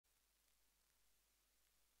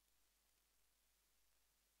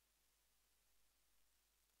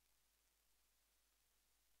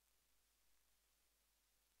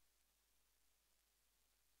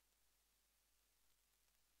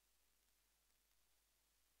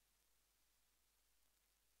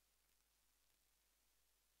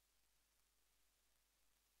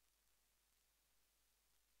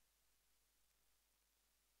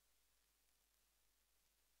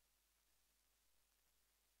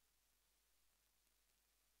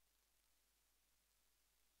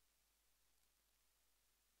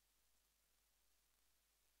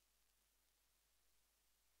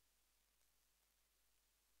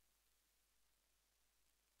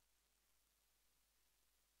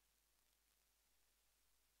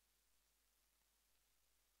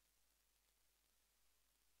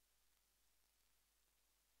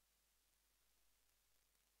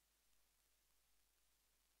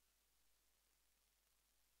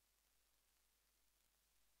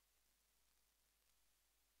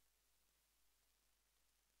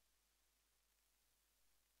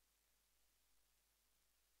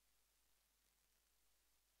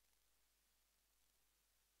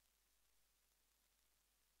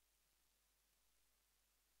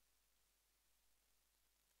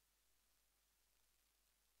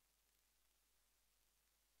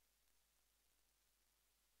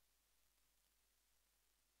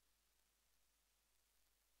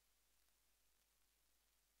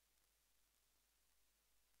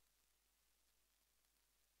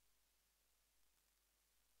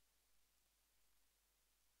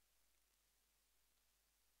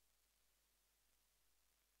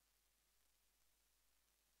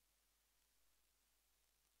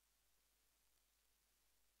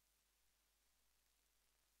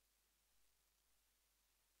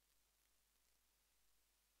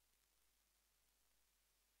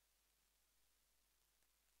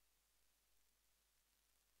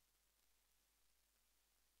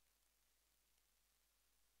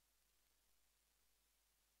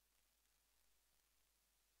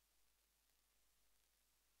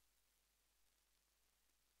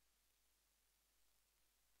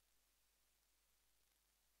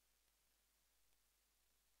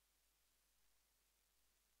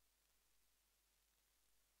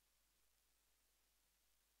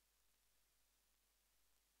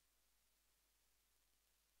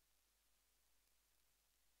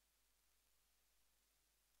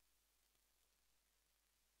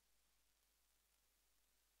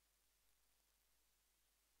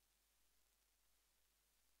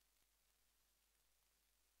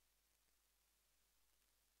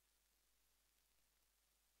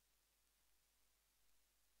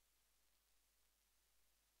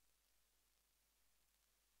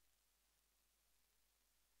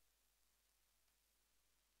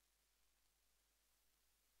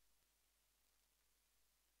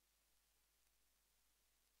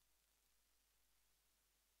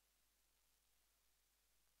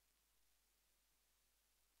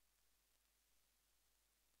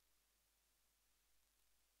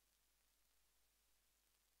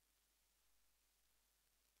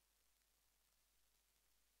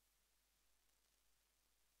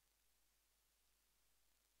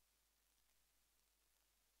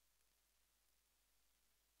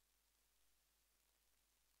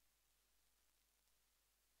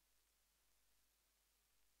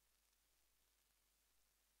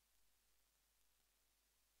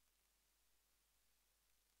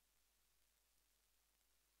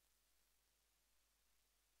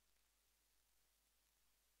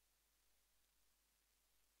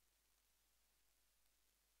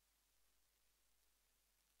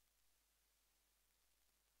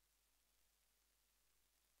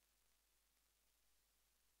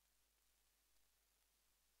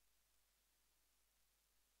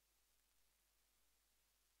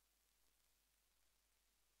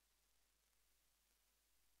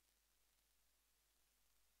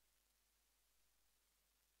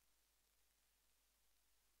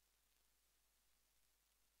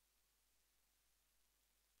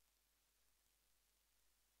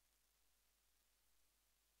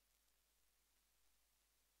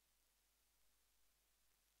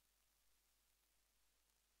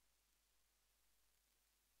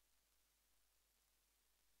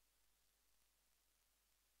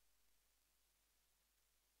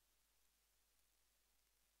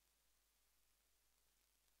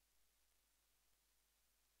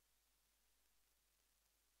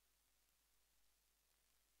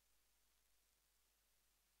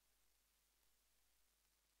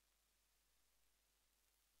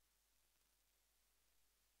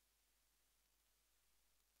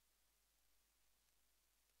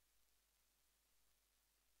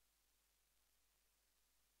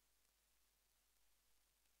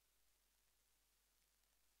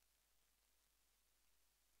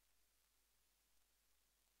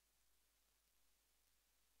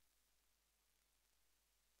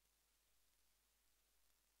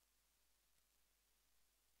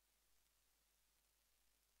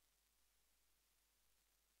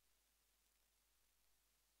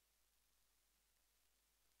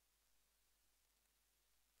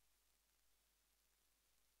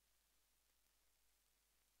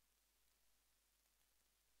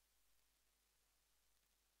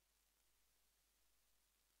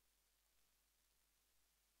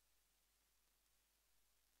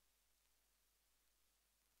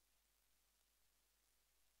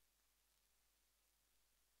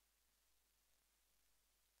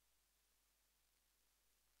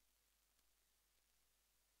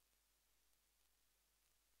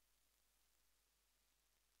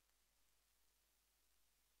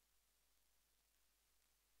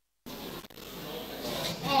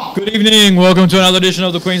Good evening, welcome to another edition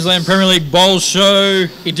of the Queensland Premier League Bowl Show,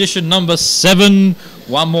 edition number 7.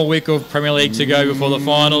 One more week of Premier League to go before the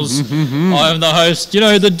finals. I am the host. You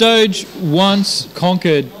know, the Doge once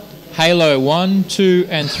conquered Halo 1, 2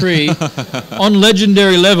 and 3 on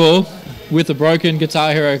legendary level with a broken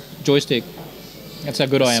Guitar Hero joystick. That's how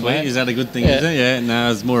good I am, mate. Is that a good thing, is it? Yeah,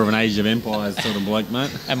 no, it's more of an Age of Empires sort of bloke,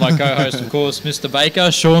 mate. And my co-host, of course, Mr.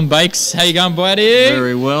 Baker, Sean Bakes. How you going, buddy?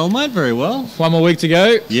 Very well, mate, very well. One more week to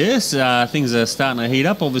go. Yes, things are starting to heat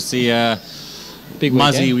up. Obviously, Big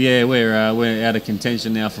Muzzy, weekend. yeah, we're out of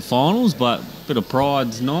contention now for finals, but a bit of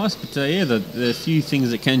pride's nice. But yeah, the few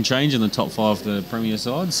things that can change in the top 5 of the Premier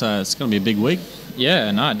side, so it's going to be a big week.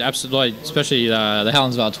 Yeah, no, absolutely. Especially the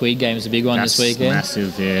Helensvale-Tweed game is a big one this weekend. That's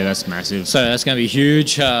massive, yeah, that's massive. So that's going to be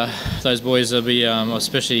huge. Those boys will be,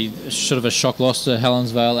 especially sort of a shock loss to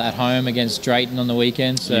Helensvale at home against Drayton on the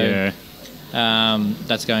weekend. So yeah.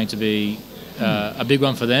 That's going to be a big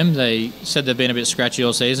one for them. They said they've been a bit scratchy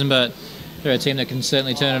all season, but they're a team that can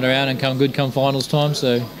certainly turn it around and come finals time.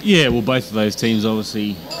 So yeah, well, both of those teams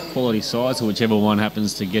obviously quality sides, so whichever one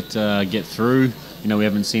happens to get through. You know, we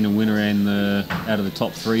haven't seen a winner out of the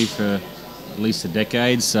top 3 for at least a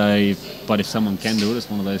decade. So, but if someone can do it, it's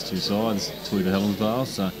one of those two sides, Tweed or Helensvale.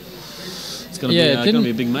 So it's going to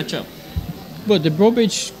be a big matchup. But the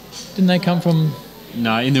Broadbeach, didn't they come from?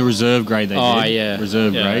 No, in the reserve grade they did. Oh yeah,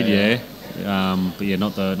 reserve grade, yeah. But yeah,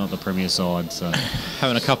 not the Premier side. So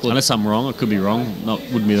having a couple of. Unless I'm wrong, I could be wrong.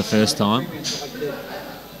 Wouldn't be the first time.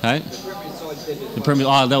 Hey, the Premier.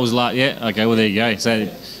 Oh, that was like yeah. Okay, well there you go. So.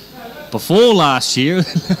 Before last year,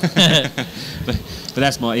 but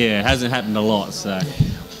that's it hasn't happened a lot. So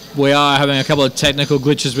we are having a couple of technical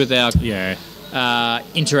glitches with our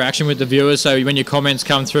interaction with the viewers. So when your comments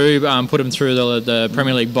come through, put them through the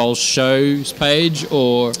Premier League Bowl shows page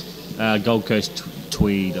or Gold Coast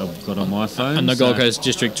Tweed I've got on my phone. And the Gold Coast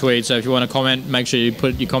District Tweed. So if you want to comment, make sure you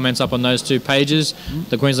put your comments up on those 2 pages,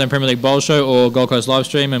 the Queensland Premier League Bowl Show or Gold Coast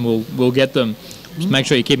Livestream, and we'll get them. Just make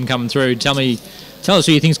sure you keep them coming through. Tell us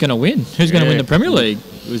who you think's going to win. Who's going to win the Premier League?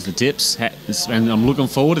 Who's the tips? And I'm looking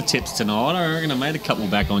forward to tips tonight. I reckon I made a couple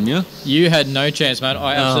back on you. You had no chance, mate.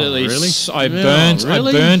 I absolutely... really? I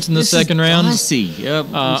burnt in the second round.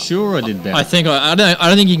 I'm sure I did that. I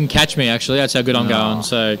don't think you can catch me, actually. That's how good I'm going.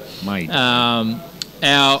 So, mate.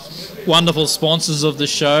 Our wonderful sponsors of the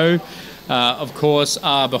show, of course,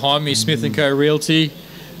 are behind me, Smith & Co Realty.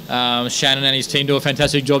 Shannon and his team do a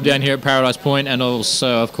fantastic job down here at Paradise Point, and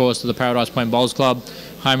also, of course, to the Paradise Point Bowls Club,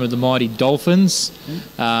 home of the mighty Dolphins.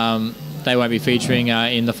 They won't be featuring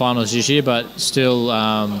in the finals this year, but still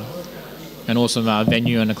an awesome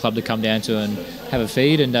venue and a club to come down to and have a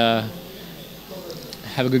feed and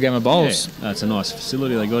have a good game of bowls. Yeah, it's a nice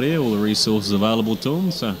facility they got here, all the resources available to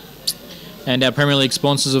them. So, and our Premier League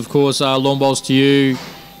sponsors, of course, are Lawn Bowls to You,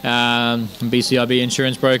 BCIB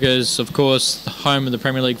Insurance Brokers, of course. The home of the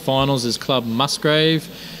Premier League finals is Club Musgrave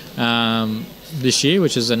this year,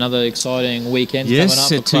 which is another exciting weekend coming up. Yes,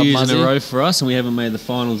 for 2 Club years Muzzy. in a row for us, and we haven't made the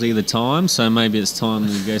finals either time, so maybe it's time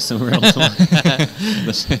to go somewhere else.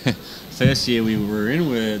 The first year we were in,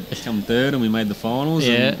 we're come 3rd and we made the finals.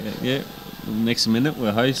 Yeah. And, next minute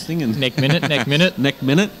we're hosting. And Neck minute. Neck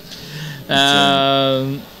minute.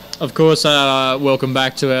 Of course, welcome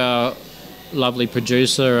back to our lovely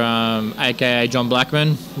producer, aka John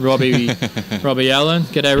Blackman, Robbie Allen.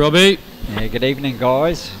 G'day, Robbie. Yeah, good evening,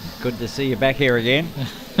 guys. Good to see you back here again.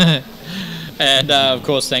 And of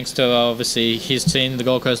course, thanks to obviously his team, the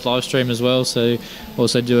Gold Coast Livestream as well. So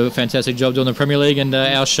also do a fantastic job doing the Premier League and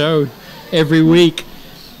our show every week.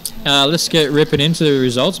 Let's get ripping into the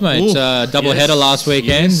results, mate. Double header last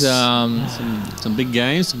weekend. Yes. Some big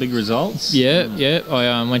games, some big results. Yeah.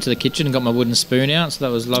 I went to the kitchen and got my wooden spoon out, so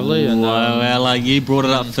that was lovely. And you brought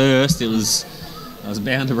it up first. I was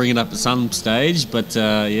bound to bring it up at some stage, but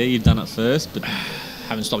you've done it first. But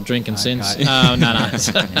haven't stopped drinking since. No. Yeah,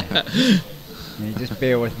 just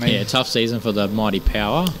bear with me. Yeah, tough season for the mighty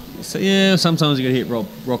Power. So yeah, sometimes you got to hit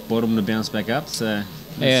rock bottom to bounce back up. So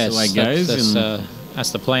that's the way it goes.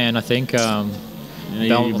 That's the plan, I think.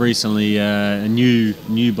 You've recently a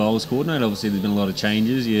new bowls coordinator. Obviously, there's been a lot of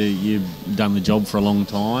changes. You've done the job for a long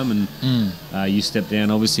time, and you stepped down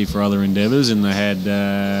obviously for other endeavours. And they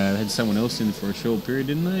had someone else in for a short period,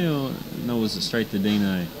 didn't they? Or no, was it straight to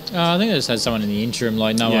Dino? I think they just had someone in the interim,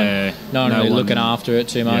 like no one really looking after it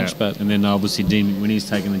too much. But and then obviously Dean, when he's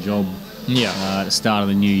taken the job. At the start of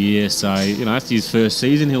the new year, so after his first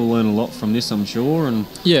season, he'll learn a lot from this, I'm sure. And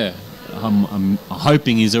I'm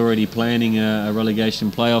hoping he's already planning a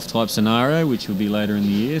relegation playoff type scenario, which will be later in the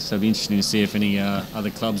year. So it'll be interesting to see if any other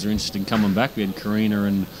clubs are interested in coming back. We had Carina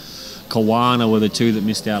and Kawana were the two that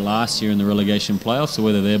missed out last year in the relegation playoffs, so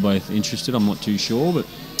whether they're both interested, I'm not too sure, but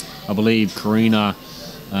I believe Carina,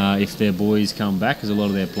 if their boys come back, because a lot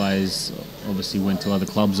of their players obviously went to other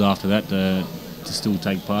clubs after that to still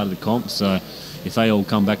take part of the comp, so if they all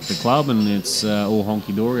come back to the club and it's all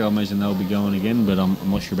honky-dory, I imagine they'll be going again, but I'm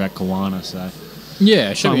not sure about Kawana, so... Yeah,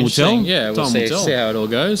 it should be interesting. Tell. Yeah, we'll see how it all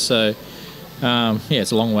goes, so...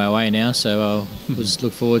 it's a long way away now, so we'll just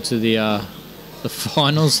look forward to the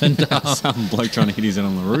finals and some bloke trying to hit his head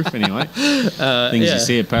on the roof. Anyway, things you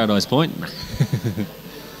see at Paradise Point.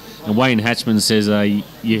 And Wayne Hatchman says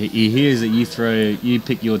he hears that you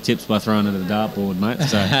pick your tips by throwing it at the dartboard, mate.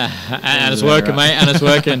 So and it's working, mate, and it's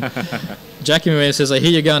working. Jackie Maria says, I hear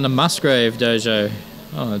you're going to Musgrave Dojo.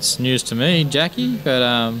 Oh, it's news to me, Jackie, but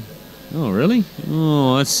Oh, really?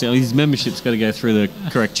 Oh, his membership's got to go through the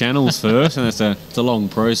correct channels first, and it's a long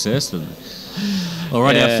process. But... All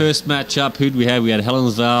right, Our first match up, who'd we have? We had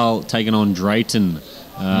Helensvale taking on Drayton.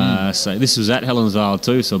 So this was at Helensvale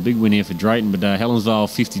too, so a big win here for Drayton. But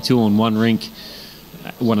Helensvale 52 on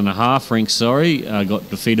 1.5 rink, got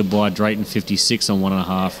defeated by Drayton 56 on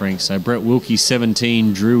 1.5 rink. So Brett Wilkie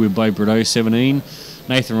 17, drew with Bo Bordeaux 17.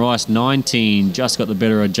 Nathan Rice 19, just got the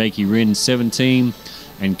better of Jakey Rinn 17.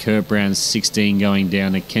 And Kurt Brown 16 going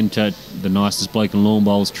down to Kenta, the nicest bloke in lawn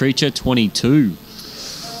bowls, Treacher 22.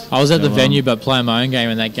 I was at the venue but playing my own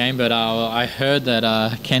game in that game, but I heard that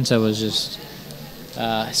Kenta was just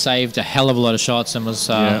saved a hell of a lot of shots and was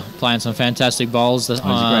playing some fantastic bowls for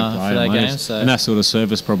that game. So. And that sort of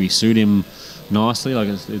service probably suit him nicely. Like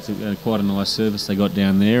it's quite a nice service they got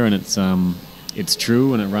down there, and it's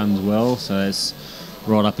true and it runs well. So it's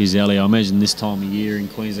right up his alley. I imagine this time of year in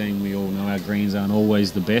Queensland, we all know our greens aren't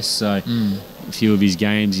always the best, so a few of his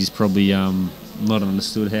games he's probably not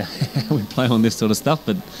understood how we play on this sort of stuff,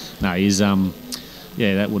 but no, he's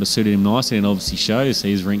that would have suited him nicely, and obviously shows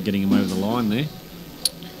his rink getting him over the line there.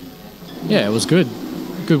 Yeah, it was good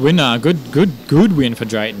win, good win for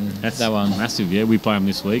Drayton. That's that one massive. Yeah, we play him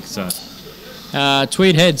this week, so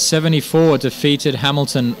Tweed Head 74 defeated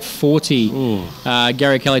Hamilton 40.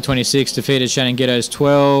 Gary Kelly 26 defeated Shannon Ghettos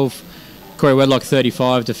 12. Corey Wedlock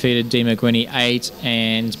 35 defeated D McWhinney 8,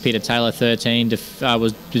 and Peter Taylor 13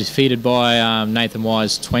 was defeated by Nathan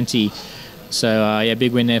Wise 20. So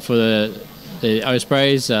big win there for the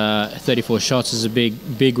Ospreys. 34 shots is a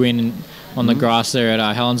big win on the grass there at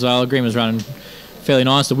Helensvale. Green was running fairly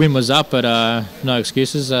nice. The wind was up, but no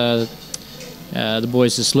excuses. The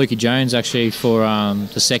boys, just Lukey Jones actually for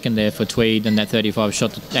the second there for Tweed, and that 35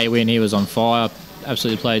 shot they win. He was on fire.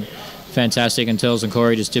 Absolutely played fantastic, and Tells and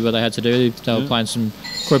Corey just did what they had to do. They were playing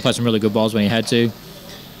Corey played some really good balls when he had to.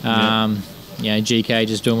 GK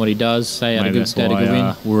just doing what he does. They had a good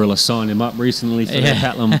win. Wirrala signed him up recently for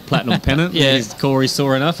the Platinum Pennant. Corey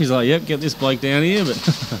saw enough. He's like, yep, get this bloke down here. But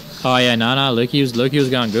Lukey was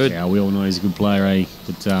going good. Yeah, we all know he's a good player, eh?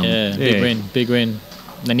 But, big win.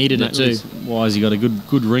 They needed it too. Wise, he got a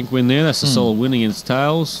good rink win there. That's a solid win against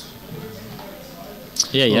Tails.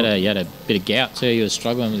 Yeah, he had a bit of gout too. He was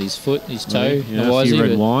struggling with his foot, his toe. A few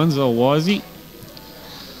red wines. Oh, Wisey.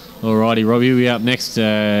 Alrighty, Robbie, we up next.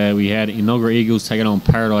 We had Inogra Eagles taking on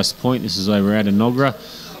Paradise Point. This is over at Inogra.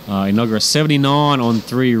 Inogra 79 on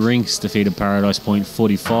 3 rinks, defeated Paradise Point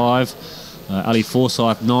 45. Ali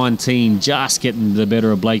Forsyth 19, just getting the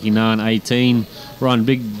better of Blakey Naan 18. Ryan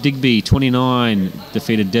Digby 29,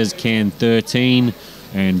 defeated Des Can 13.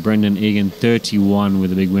 And Brendan Egan 31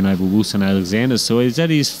 with a big win over Wilson Alexander. So is that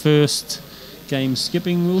his first game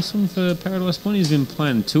skipping, Wilson, for Paradise Point? He's been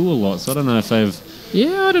playing 2 a lot, so I don't know if they've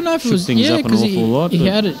I don't know if it was things up an awful lot. He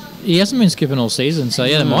hasn't been skipping all season, so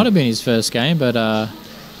that might have been his first game, but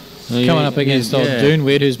coming up against old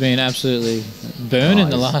Doonweed, who's been absolutely burned in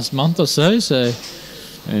the last month or so.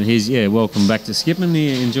 And he's welcome back to skipping.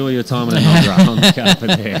 Enjoy your time at Inogra on the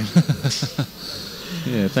carpet there.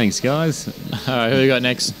 Yeah, thanks, guys. All right, who we got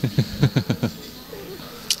next?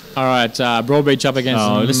 All right, Broadbeach up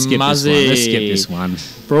against Muzzy. Let's skip this one.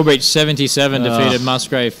 Broadbeach 77 defeated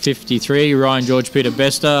Musgrave 53. Ryan George Peter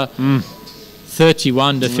Bester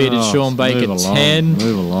 31 defeated Sean Baker 10.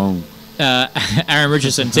 Move along. Aaron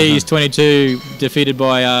Richardson Tees 22 defeated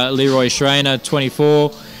by Leroy Schreiner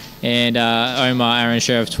 24, and Omar Aaron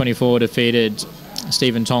Sheriff 24 defeated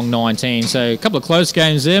Stephen Tong 19. So a couple of close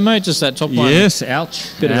games there, mate. Just that top one. Yes,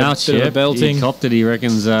 ouch. Bit of a belting. He copped it. He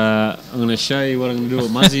reckons, I'm going to show you what I'm going to do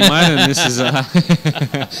with Muzzy, mate. And this is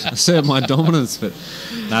assert my dominance. But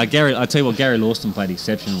Gary, I tell you what, Gary Lawson played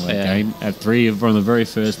exceptional that game. At 3 from the very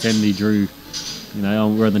first end, he drew.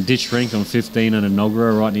 We're on the ditch rink on 15 and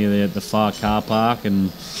Inogra, right near the far car park,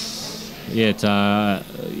 and he played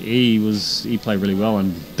really well.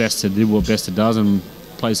 And Bester did what Bester does and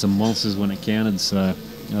play some monsters when it counted. So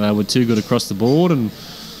they were too good across the board, and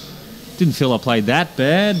didn't feel I played that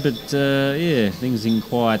bad. But things didn't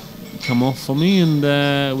quite come off for me,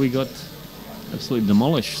 and we got absolutely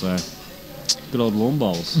demolished. So good old lawn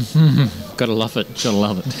bowls. Gotta love it. Gotta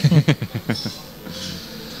love it.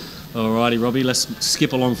 Alrighty, Robbie, let's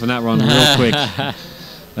skip along from that one real quick.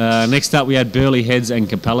 Next up, we had Burleigh Heads and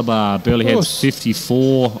Capalaba. Burleigh Heads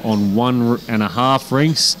 54 on 1.5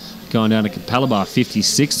 rinks, going down to Capalaba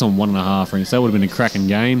 56 on 1.5 rinks. That would have been a cracking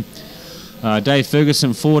game. Dave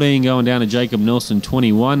Ferguson 14 going down to Jacob Nelson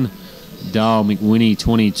 21. Dale McWhinney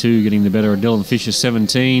 22 getting the better of Dylan Fisher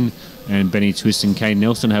 17. And Benny Twist and Kane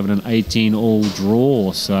Nelson having an 18-all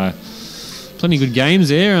draw. So plenty of good games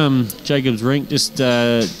there. Jacob's rink just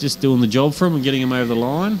doing the job for him and getting him over the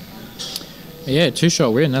line. Yeah,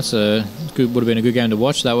 2-shot win. That's would have been a good game to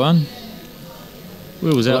watch, that one.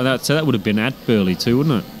 Where was that? So that would have been at Burleigh too,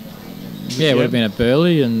 wouldn't it? Yeah, it would have been at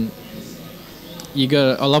Burleigh, and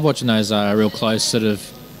I love watching those real close sort of.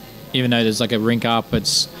 Even though there's like a rink up,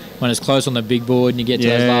 it's when it's close on the big board and you get to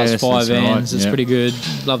those last 5 ends. Right. It's pretty good.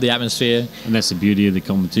 Love the atmosphere. And that's the beauty of the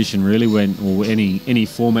competition, really. Or any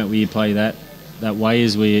format where you play that way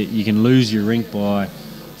is where you can lose your rink by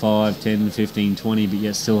 5, 10, 15, 20, but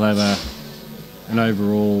yet still have an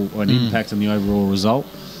overall or an impact on the overall result.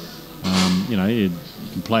 You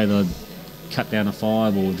can play cut down a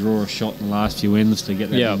 5 or draw a shot in the last few ends to get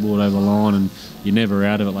that big board over the line, and you're never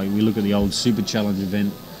out of it. Like we look at the old Super Challenge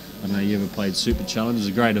event. I don't know you ever played Super Challenge. It's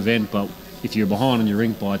a great event, but if you're behind on your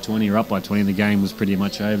rink by 20 or up by 20, the game was pretty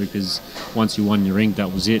much over, because once you won your rink,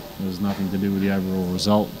 that was it. There was nothing to do with the overall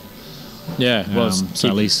result. Yeah, well, so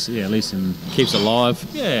at least in keeps it alive.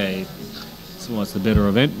 Yeah, so it's the better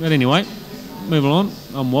event. But anyway, moving on.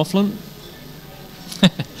 I'm waffling.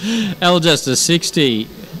 Algester 60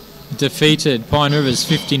 defeated Pine Rivers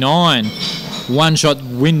 59. 1-shot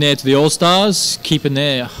win there to the All-Stars, keeping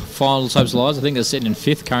their final hopes alive. I think they're sitting in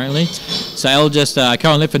 5th currently. So Algester,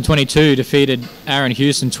 Cohen Lippin 22 defeated Aaron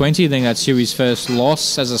Houston 20. I think that's Huey's first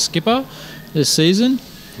loss as a skipper this season.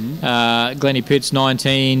 Glennie Pitts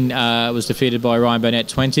 19 was defeated by Ryan Burnett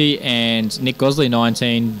 20, and Nick Gosley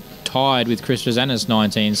 19 tied with Chris Rosannas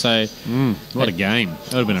 19. So what a game.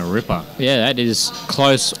 That would have been a ripper. Yeah, that is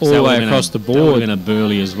close all the way across the board. That would have been a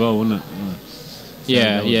Burleigh as well, wouldn't it? So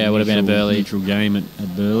it would have been a Burleigh. Neutral game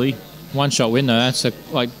at Burleigh. 1-shot win though. That's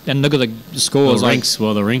and look at the scores. The rinks.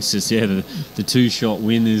 Well, the rinks is the 2-shot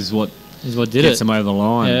win is what gets them over the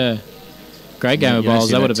line. Yeah, great game of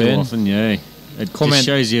bowls. That would have been. Often, yeah. It just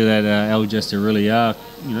shows you that Algester really are.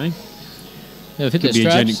 They've hit their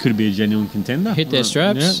straps. Could be a genuine contender. Hit their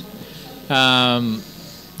straps. Yeah.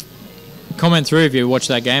 Comment through if you watched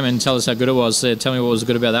that game and tell us how good it was. Tell me what was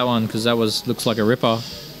good about that one, because that looks like a ripper.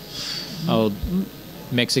 Old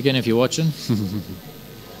Mexican, if you're watching.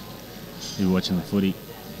 You're watching the footy.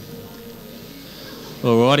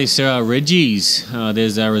 Alrighty, so our Reggies.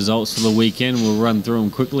 There's our results for the weekend. We'll run through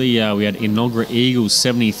them quickly. We had Inogra Eagles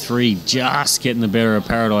 73, just getting the better of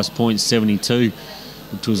Paradise Point 72,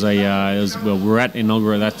 which was we were at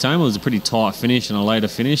Inogra at that time. It was a pretty tight finish and a later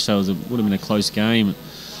finish, so would have been a close game.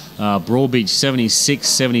 Broadbeach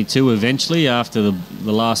 76-72 eventually, after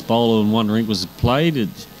the last bowler in one rink was played. It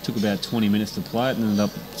took about 20 minutes to play it and ended up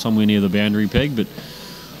somewhere near the boundary peg, but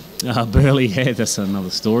Burleigh Head, that's another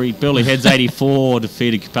story. Burleigh Heads 84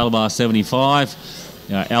 defeated Capalaba 75.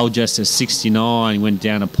 Algester 69 went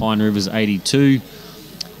down to Pine Rivers 82.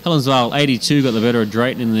 Helensvale 82 got the better of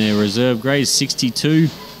Drayton in their reserve grade 62,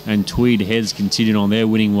 and Tweed Heads continued on their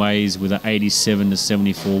winning ways with an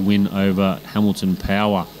 87-74 win over Hamilton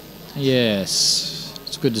Power. Yes.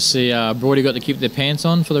 It's good to see Broady got to keep their pants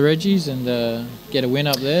on for the Reggies and get a win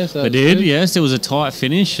up there. So they did, good. Yes. It was a tight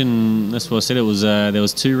finish, and that's what I said. It was there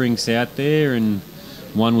was 2 rinks out there, and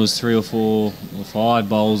one was 3 or 4 or 5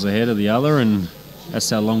 bowls ahead of the other, and that's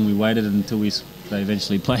how long we waited until they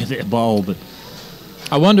eventually played their bowl. But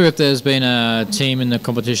I wonder if there's been a team in the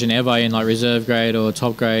competition ever in like reserve grade or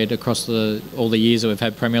top grade across all the years that we've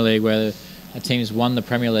had Premier League, where a team's won the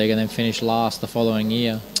Premier League and then finished last the following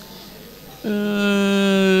year.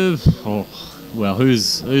 Well,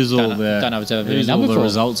 who's all the don't know if it's ever been done all before. The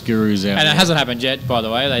results gurus out and there. It hasn't happened yet, by the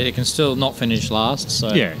way. They can still not finish last.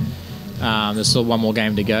 So yeah, there's still one more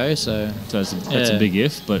game to go. So that's a big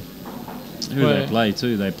if. But who do they play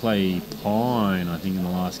too? They play Pine, I think, in the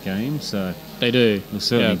last game. So they do. They'll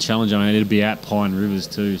certainly challenge. I mean, it'll be at Pine Rivers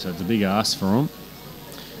too. So it's a big ask for them.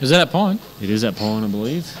 Is that at Pine? It is at Pine, I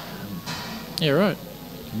believe. Yeah, right.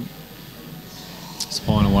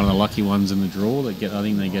 Spine are one of the lucky ones in the draw that get. I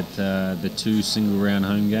think they get the 2 single round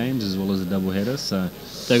home games as well as a double header. So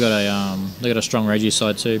they got a strong Reggie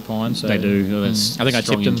side too, Pine. So they do. That's I think I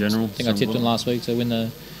tipped them. General. I think I tipped them last week to win the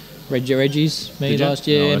Reggies last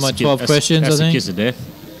year. In my 12 questions, that's I think. A kiss of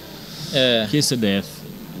death. Yeah. Kiss of death.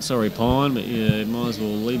 Sorry, Pine, but you might as well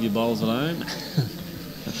leave your bowls alone.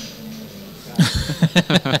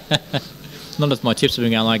 Not if my tips have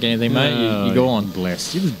been going like anything, mate. You go on.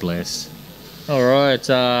 Blessed. You was blessed. All right.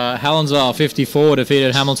 Helensvale 54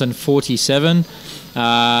 defeated Hamilton 47.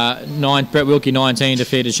 Brett Wilkie 19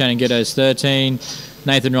 defeated Shannon Ghettos 13.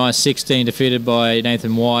 Nathan Rice 16 defeated by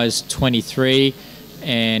Nathan Wise 23.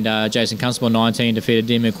 And Jason Constable 19 defeated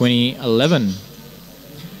Dean McQuinney 11.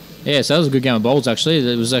 Yeah, so that was a good game of bowls, actually.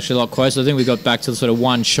 It was actually a lot closer. I think we got back to sort of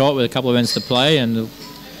one shot with a couple of events to play. And,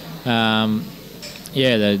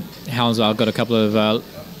 the Helensvale got a couple of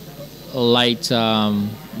late...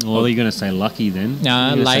 well, you're going to say lucky then.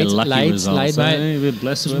 No, late, mate. It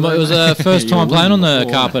was the first time playing on the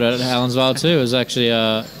carpet at Helensvale too. It was actually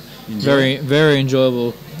very, very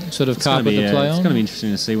enjoyable sort of carpet to play on. It's going to be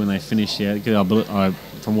interesting to see when they finish. Yeah, because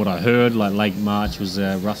from what I heard, like late March was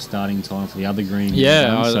a rough starting time for the other green.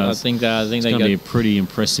 Yeah, I think it's going to be a pretty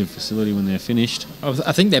impressive facility when they're finished.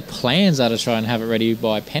 I think their plans are to try and have it ready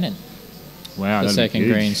by Pennant. Wow, the second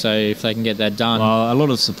green. So if they can get that done, well, a lot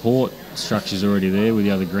of support structures already there with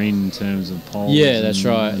the other green in terms of poles. Yeah, that's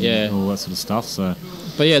right. Yeah, all that sort of stuff. So,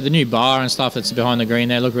 but yeah, the new bar and stuff that's behind the green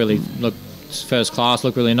there look first class.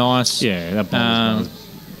 Look really nice. Yeah, that bar is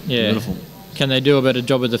beautiful. Can they do a better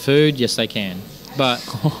job with the food? Yes, they can. But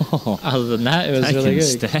other than that, it was really good.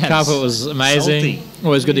 Stabs. Carpet was amazing. Salty.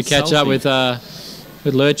 Always good to catch up with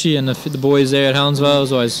Lurchy and the boys there at Helensvale.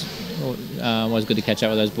 It was always good to catch up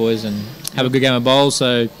with those boys and have a good game of bowls.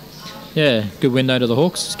 So, yeah, good window to the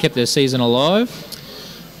Hawks. Kept their season alive.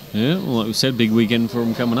 Yeah, well, like we said, big weekend for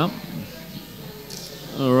them coming up.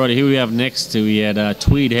 Alrighty, here we have next. We had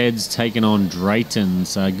Tweed Heads taking on Drayton.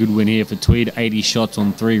 So, good win here for Tweed. 80 shots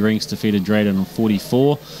on 3 rinks, defeated Drayton on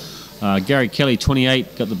 44. Gary Kelly,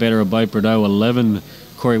 28, got the better of Beau Bordeaux, 11.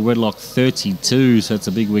 Corey Wedlock, 32. So, that's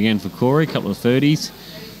a big weekend for Corey. A couple of 30s.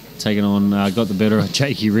 Taking on, got the better of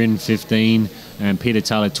Jakey Rin, 15. And Peter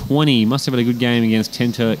Taylor, 20. Must have had a good game against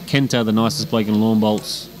Kenta, the nicest bloke in Lawn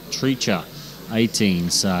Bolts, Treacher, 18.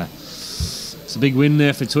 So it's a big win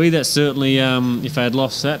there for Tweed. That's certainly, if they had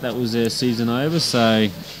lost that was their season over. So,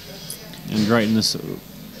 and Drayton's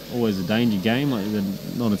always a danger game. Like they're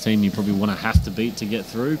not a team you probably want to have to beat to get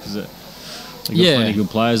through because they've got plenty of good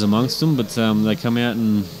players amongst them. But they come out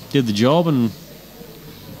and did the job and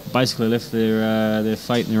basically left their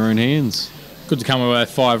fate in their own hands. Good to come away with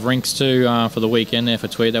 5 rinks too for the weekend there for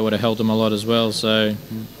Tweed. That would have helped them a lot as well. So,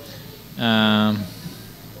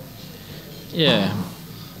 yeah.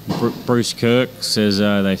 Bruce Kirk says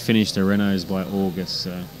they finished the Renos by August.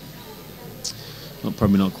 So,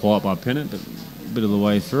 probably not quite by Pennant, but a bit of the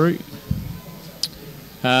way through.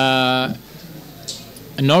 Enoggera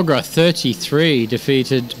 33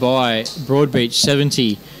 defeated by Broadbeach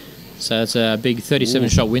 70. So that's a big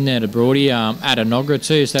 37-shot win there to Broady at Enoggera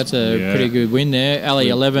too. So that's a pretty good win there. Ali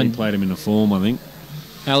 11 we played him in the form, I think.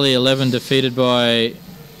 Ali 11 defeated by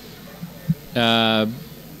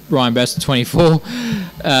Ryan Best 24.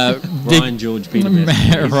 Brian George Peter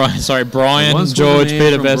Bester. Brian George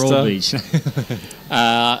Peter Bester.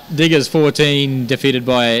 Diggers 14 defeated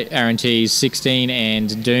by Aaron Tees 16 and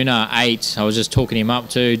Doona 8. I was just talking him up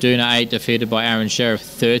too. Doona 8 defeated by Aaron Sheriff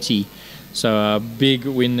 30. So a big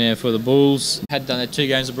win there for the Bulls. Had done their 2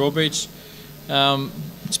 games at Broadbeach.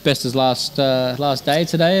 It's Bester's last day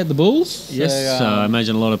today at the Bulls. Yes, so, I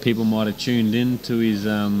imagine a lot of people might have tuned in to his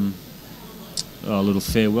little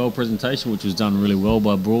farewell presentation, which was done really well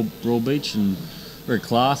by Broadbeach and very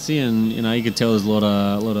classy. And you could tell there's a lot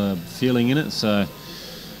of feeling in it. So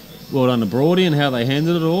well done to Broady and how they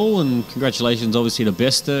handled it all. And congratulations, obviously, to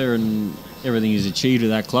Bester and everything he's achieved at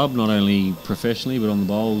that club, not only professionally but on the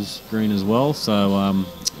bowls green as well. So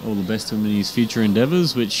all the best to him in his future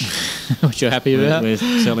endeavours, which you're happy about. We're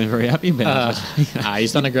certainly very happy about.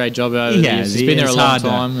 He's done a great job out of it. He's been there a long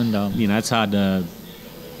time, and it's hard to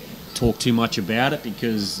talk too much about it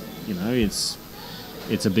because it's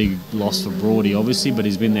a big loss for Broady, obviously, but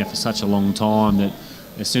he's been there for such a long time that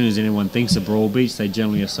as soon as anyone thinks of Broadbeach, they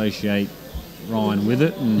generally associate Ryan with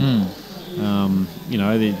it, and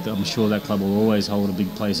I'm sure that club will always hold a big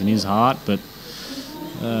place in his heart. But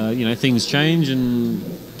things change, and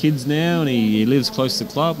kids now, and he lives close to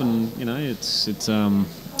the club, and it's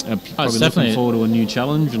probably looking forward to a new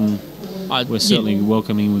challenge, and we're certainly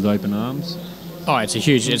welcoming with open arms. Oh, it's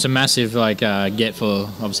a massive get for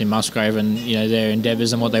obviously Musgrave and their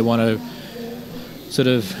endeavours and what they want to sort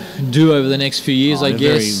of do over the next few years, I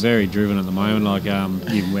guess. Very, very driven at the moment. Like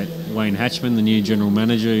you've met Wayne Hatchman, the new general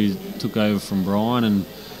manager, who took over from Brian, and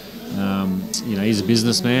you know, he's a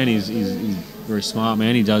businessman. He's a very smart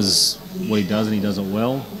man. He does what he does, and he does it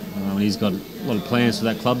well. He's got a lot of plans for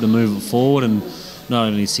that club to move it forward, and not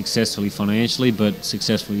only successfully financially, but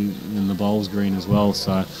successfully in the bowls green as well.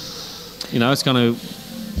 So, you know, it's going to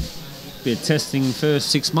be a testing first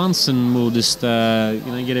 6 months, and we'll just you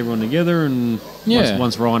know, get everyone together, and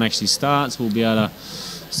once Ryan actually starts, we'll be able to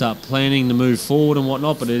start planning to move forward and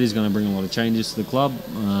whatnot. But it is going to bring a lot of changes to the club.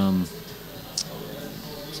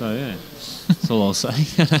 So yeah, that's all I'll say.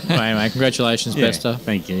 Right, mate, congratulations, Bester.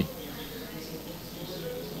 Thank you.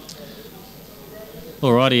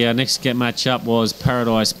 Alrighty, our next match up was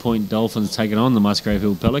Paradise Point Dolphins taking on the Musgrave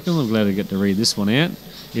Hill Pelicans. I'm glad I get to read this one out,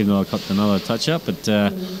 even though I got another touch-up. But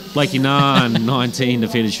Blakey Narn, 19,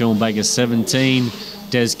 defeated Sean Baker, 17.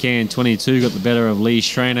 Des Can, 22, got the better of Lee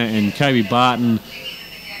Schraner. And Kobe Barton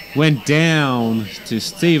went down to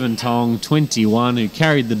Stephen Tong, 21, who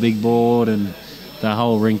carried the big board, and the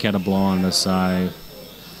whole rink had a blinder. So,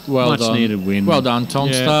 much-needed win. Well done,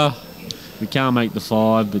 Tongstar. Yeah. We can't make the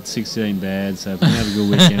 5, but 16 bad. So if we have a good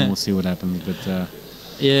weekend, we'll see what happens. But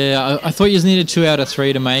yeah, I thought you needed 2 out of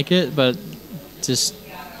 3 to make it, but just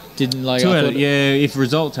didn't like. If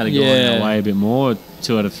results had gone our way a bit more,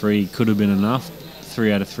 2 out of 3 could have been enough.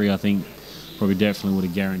 3 out of 3, I think, probably definitely would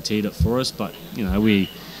have guaranteed it for us. But you know, we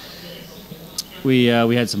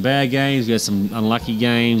had some bad games, we had some unlucky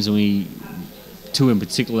games, and 2 in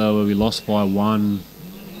particular where we lost by 1,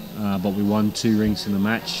 but we won 2 rinks in the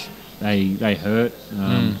match. They hurt,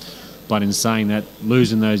 but in saying that,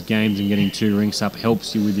 losing those games and getting 2 rinks up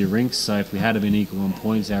helps you with your rinks. So if we had been equal on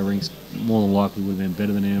points, our rinks more than likely would have been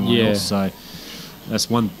better than anyone else. So that's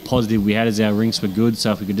one positive we had, is our rinks were good.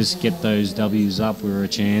 So if we could just get those W's up, we were a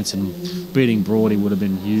chance. And beating Broady would have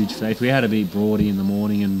been huge. If we had to beat Broady in the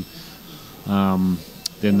morning, and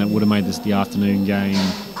then that would have made this the afternoon game.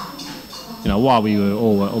 You know, while we were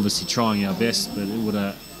all obviously trying our best, but it would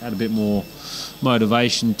have had a bit more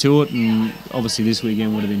motivation to it, and obviously this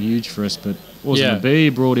weekend would have been huge for us, but wasn't to be.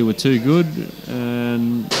 Broady were too good,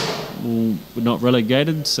 and we're not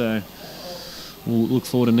relegated, so we'll look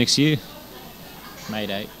forward to next year.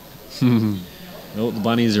 Mayday. Well, the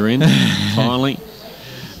bunnies are in, finally.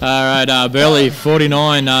 All right, Burley,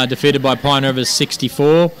 49, defeated by Pine Rivers,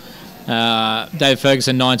 64. Dave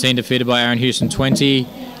Ferguson, 19, defeated by Aaron Houston, 20.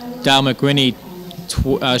 Dale McWhinney,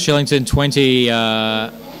 Shillington, 20,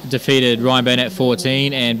 defeated Ryan Burnett,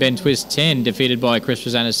 14, and Ben Twist, 10, defeated by Chris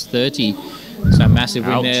Rosanis, 30. So massive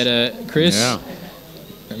win there to Chris. Yeah.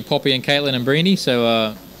 And Poppy and Caitlin and Breeny.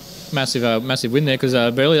 So massive win there, because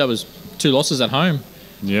Burley, that was 2 losses at home.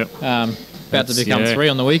 Yep. About to become 3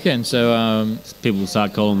 on the weekend. So people will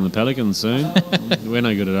start calling them the Pelicans soon. We're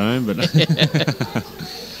no good at home, but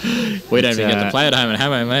we don't even get to play at home at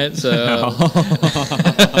Hammo, mate. So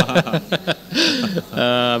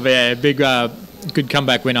but yeah, big good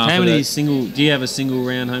comeback win after. How many that. do you have a single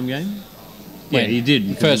round home game? Yeah, you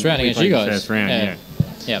did. First round against you guys. First round, yeah.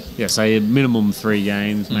 Yep. Yeah, so you minimum 3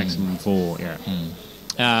 games, maximum 4, yeah.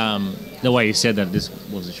 The way you said that, I just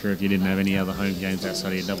wasn't sure if you didn't have any other home games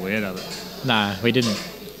outside of your double header. No, we didn't.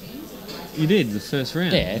 You did, the first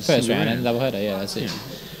round? Yeah, first round and double header, yeah, that's it.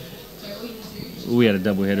 Yeah. We had a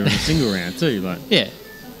double header and a single round too, like. Yeah.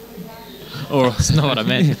 Or that's not what I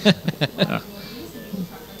meant.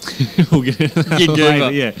 We'll get it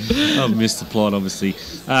later, yeah. I've missed the plot, obviously.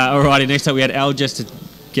 Alrighty, next up we had Algester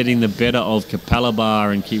getting the better of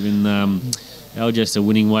Capalaba and keeping Algester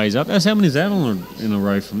winning ways up. How many is that in a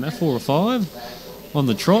row from that? 4 or 5 on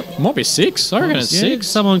the trot? Might be 6. I reckon it's 6.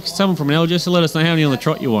 Someone from Algester, let us know how many on the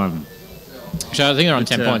trot you won. Actually, I think they're on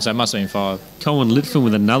 10 points, so it must have been 5. Colin Litfin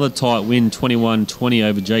with another tight win, 21-20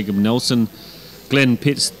 over Jacob Nelson. Glenn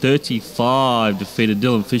Pitts, 35, defeated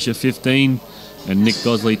Dylan Fisher, 15. And Nick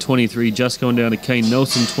Gosley, 23, just going down to Kane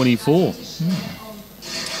Nelson, 24.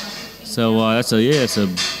 So it's a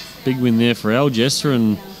big win there for Algester,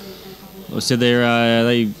 and I said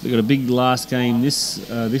they got a big last game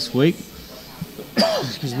this week.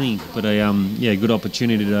 Excuse me, but a good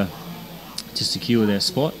opportunity to secure their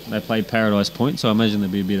spot. They played Paradise Point, so I imagine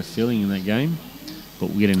there'll be a bit of feeling in that game. But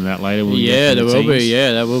we'll get into that later. There will be.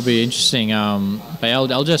 Yeah, that will be interesting. But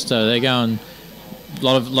Algester, they're going A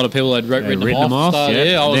lot of people had written them off.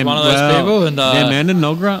 Yeah. I was one of those people. And them and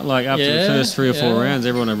Inogra, like after the first 3 or 4 yeah. rounds,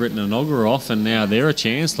 everyone had written Inogra off, and now they're a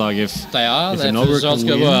chance. Like if Inogra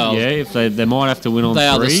can win, if they might have to win on 3. They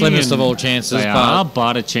are the slimmest of all chances.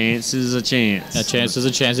 But a chance is a chance. A chance is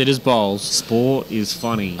a chance. It is bowls. Sport is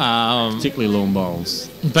funny, particularly long bowls.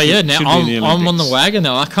 But yeah, now I'm on the wagon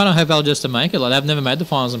now. I kind of hope Algester make it. Like they've never made the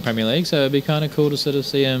finals in Premier League, so it'd be kind of cool to sort of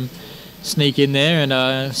see them sneak in there and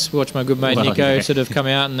watch my good mate Nico sort of come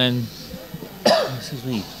out and then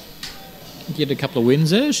get a couple of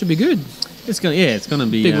wins there. Should be good. It's gonna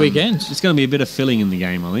be big weekend. It's gonna be a bit of filling in the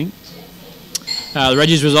game, I think. The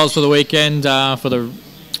Reggie's results for the weekend for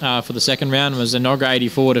the second round was Inogra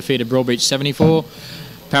 84 defeated Broadbeach 74.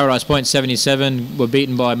 Paradise Point 77 were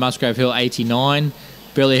beaten by Musgrave Hill 89.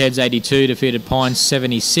 Burleigh Heads 82 defeated Pines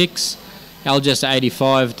 76. Algester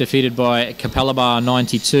 85 defeated by Capalaba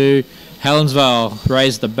 92. Helensvale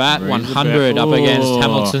raised the bat 100 up against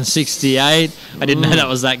Hamilton 68. I didn't know that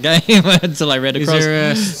was that game until I read across.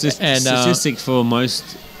 Is there a statistic for most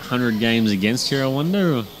 100 games against here, I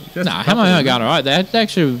wonder? Hamilton are going all right. They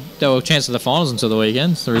were a chance of the finals until the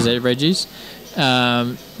weekend, the Reggies.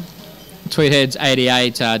 Tweed Heads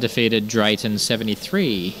 88 defeated Drayton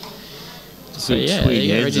 73. So yeah,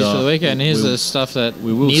 Reggies for the weekend. Here's the stuff that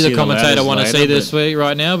neither commentator want to see this week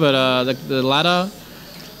right now, but the ladder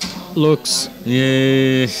looks...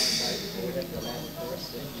 Yeah.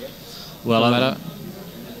 Well,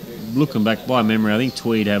 looking back by memory, I think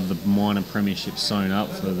Tweed have the minor premiership sewn up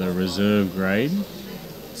for the reserve grade.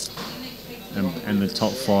 And the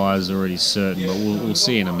top 5 is already certain, but we'll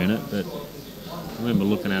see in a minute. But I remember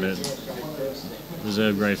looking at it.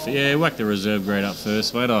 Reserve grade. Yeah, whack the reserve grade up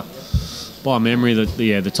first, mate. By memory,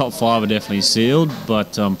 the top 5 are definitely sealed,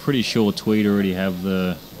 but I'm pretty sure Tweed already have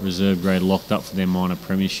the reserve grade locked up for their minor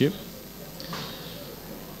premiership.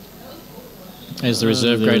 There's the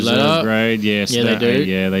reserve grade ladder. Grade, yes. Yeah, they do.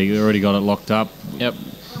 Yeah, they already got it locked up. Yep.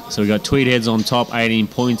 So we got Tweed Heads on top, 18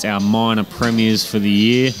 points, our minor premiers for the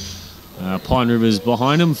year. Pine River's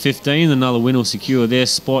behind them, 15. Another win will secure their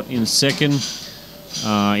spot in second.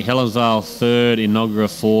 Helensvale third, Inogra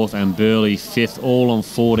fourth, and Burleigh fifth, all on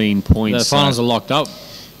 14 points. The finals are locked up.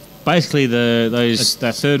 Basically,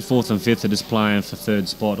 that third, fourth, and fifth are just playing for third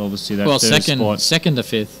spot. Obviously, second to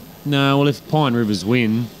fifth. No, well, if Pine Rivers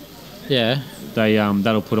win,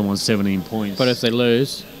 that'll put them on 17 points. But if they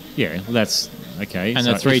lose, that's okay. And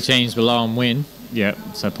so the 3 teams below them win. Yeah,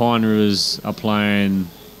 so Pine Rivers are playing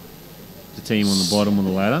the team on the bottom of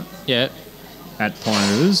the ladder. Yeah. At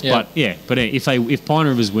Pine Rivers, but if Pine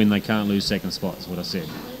Rivers win, they can't lose second spot. Is what I said.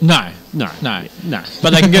 No. But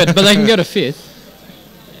they can go to fifth.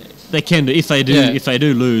 They can do if they do. If they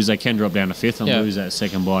do lose, they can drop down to fifth and lose that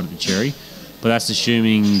second bite of the cherry. But that's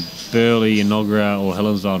assuming Burleigh, Inogra, or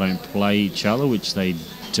Helensvale don't play each other, which they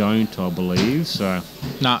don't, I believe. So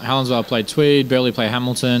Helensvale play Tweed, Burleigh play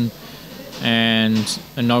Hamilton, and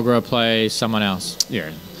Inogra play someone else.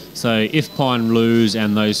 Yeah. So if Pine lose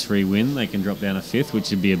and those 3 win, they can drop down to fifth, which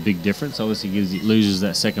would be a big difference. Obviously, loses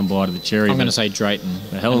that second bite of the cherry. I'm going to say Drayton.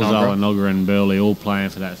 Helensvale, Inogra, and Burleigh all playing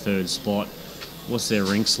for that third spot. What's their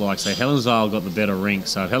rinks like? So Helensvale got the better rink.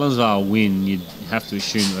 So if Helensvale win, you'd have to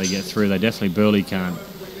assume that they get through. They definitely Burleigh can't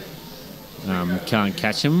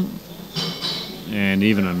catch them, and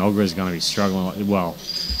even Inogra is going to be struggling. Well,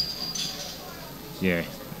 yeah,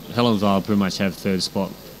 Helensvale pretty much have third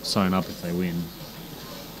spot sewn up if they win.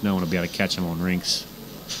 No one will be able to catch them on rinks.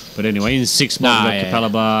 But anyway, in 6th spot, we've got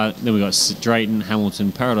Capalaba, then we've got Drayton,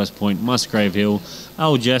 Hamilton, Paradise Point, Musgrave Hill,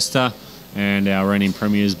 Algester, and our reigning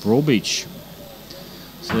premiers, Broadbeach.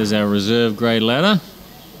 So there's our reserve grade ladder.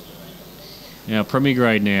 Our premier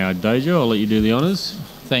grade now, Dojo, I'll let you do the honours.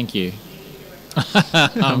 Thank you.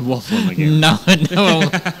 I'm waffling again.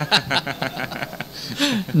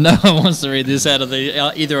 No one wants to read this out of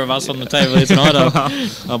either of us on the table here tonight.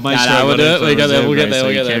 I'll make sure we'll do it. We'll get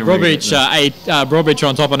there. Broadbeach are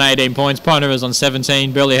on top on 18 points. Pine Rivers on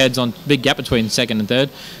 17. Burleigh Heads on big gap between second and third.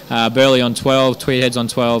 Burleigh on 12. Tweed Heads on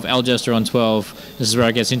 12. Algester on 12. This is where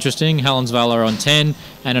it gets interesting. Helensvale are on 10.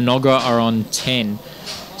 And Inogra are on 10.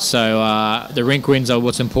 So the rink wins are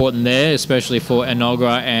what's important there, especially for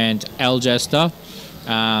Inogra and Algester.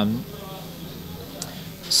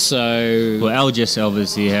 Algester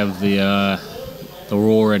obviously have the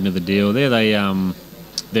raw end of the deal.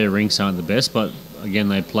 Their rinks aren't the best, but again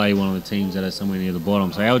they play one of the teams that are somewhere near the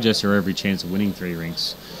bottom. So Algester have every chance of winning 3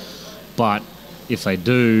 rinks. But if they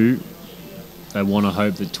do, they want to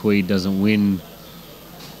hope that Tweed doesn't win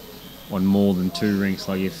on more than 2 rinks.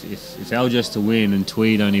 Like if Algester win and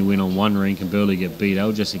Tweed only win on 1 rink and Burleigh get beat,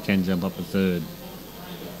 Algester can jump up to third.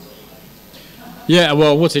 Yeah,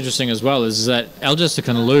 well, what's interesting as well is that Algester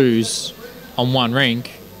can lose on one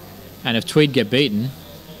rink, and if Tweed get beaten,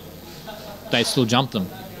 they still jump them.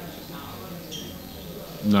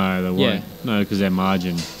 No, they won't. Yeah. No, because their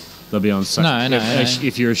margin. They'll be on... No.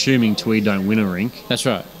 If you're assuming Tweed don't win a rink... That's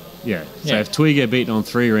right. Yeah. So Yeah. if Tweed get beaten on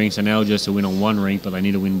 3 rinks and Algester win on 1 rink, but they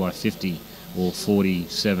need to win by 50 or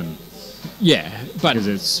 47... Yeah, but because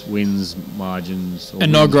it's wins, margins... Or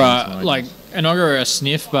Enoggera, Enoggera are a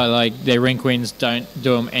sniff, but like their rink wins don't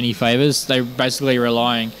do them any favours. They're basically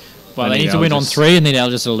relying... But they need to win on 3 and need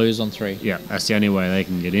Algester to lose on 3. Yeah, that's the only way they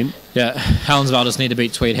can get in. Yeah, Helensvale just need to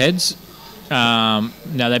beat Tweed Heads. No,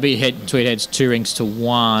 they beat Tweed Heads 2 rinks to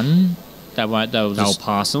 1. They'll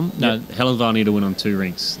pass them. No. Yep. Helensvale need to win on 2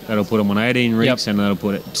 rinks. That'll put them on 18 rinks, and that'll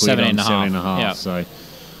put it Tweed on 7.5. Yep. So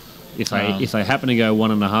if they happen to go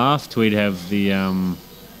 1.5, Tweed have the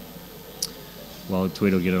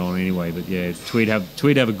Tweed will get it on anyway. But yeah, Tweed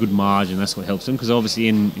have a good margin. That's what helps them, because obviously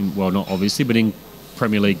not obviously, but in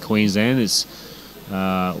Premier League Queensland, it's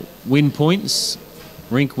win points,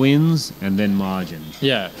 rink wins, and then margin.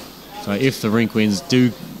 Yeah. So if the rink wins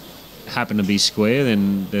do happen to be square,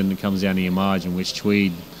 then it comes down to your margin, which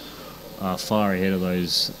Tweed are far ahead of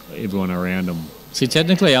everyone around them. See,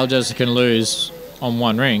 technically, Algester can lose on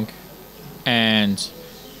 1 rink, and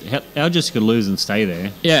Algester could lose and stay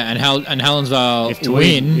there. Yeah, and Helensvale If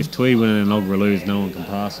Tweed win and Enoggera lose, no one can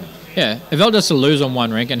pass them. Yeah, if Algester lose on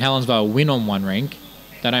 1 rink and Helensvale win on 1 rink,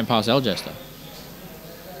 they don't pass Algester.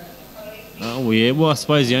 Oh, yeah. Well, I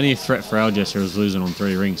suppose the only threat for Algester is losing on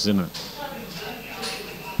 3 rinks, isn't it?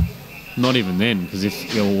 Not even then, because if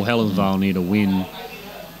Helensvale need a win.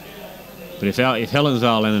 But if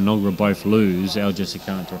Helensvale and Enoggera both lose, Algester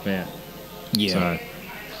can't drop out. Yeah.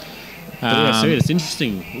 So, it's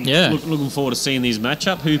interesting. Yeah. Looking forward to seeing these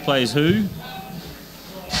matchup. Who plays who?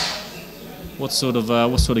 What sort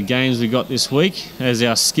of games we got this week? As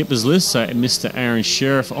our skippers list, so Mr. Aaron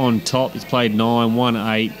Sheriff on top. He's played 9, won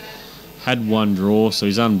 8, had 1 draw, so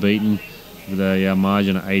he's unbeaten with a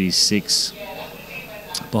margin of 86.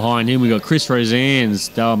 Behind him, we got Chris Rosan's,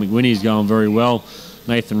 Dale McWhinney's going very well.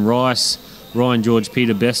 Nathan Rice, Ryan George,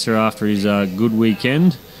 Peter Bester after his good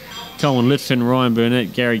weekend. Colin Litfin, Ryan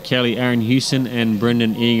Burnett, Gary Kelly, Aaron Houston, and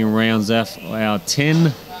Brendan Egan rounds off our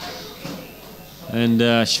 10.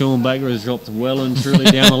 And Sean Baker has dropped well and truly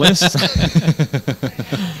down the list.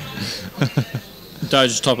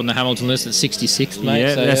 Doge's top on the Hamilton list at 66th, mate.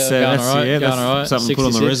 Yeah, so that's all right. Something to put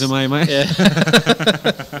on the resume, mate. Yeah.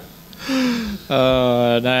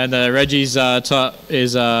 And Reggie's top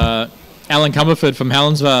is Alan Cumberford from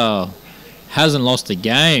Helensvale. Hasn't lost a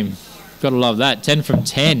game. Got to love that. 10 from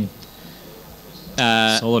 10.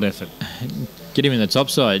 Solid effort. Get him in the top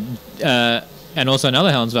side. And also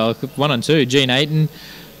another Helensvale, 1 and 2. Gene Ayton,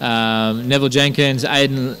 Neville Jenkins,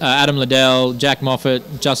 Adam Liddell, Jack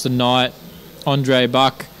Moffat, Justin Knight, Andre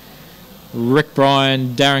Buck, Rick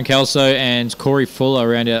Bryan, Darren Kelso, and Corey Fuller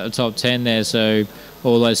around out the top 10 there. So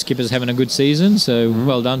all those skippers having a good season. So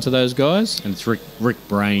well done to those guys. And it's Rick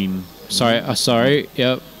Brain. Sorry.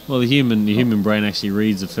 Yep. Well, the human brain actually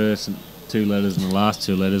reads the first 2 letters and the last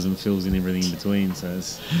 2 letters and fills in everything in between. So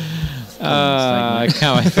it's I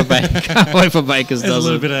can't wait for Baker. Can't wait for Baker's There's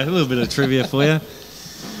dozen. a little bit of trivia for you.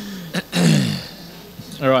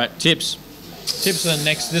 All right, tips for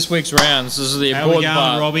this week's rounds. This is the How we important going,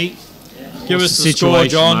 part. Robbie? Give What's us the score,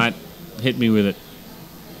 John. mate? Hit me with it.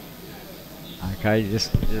 Okay,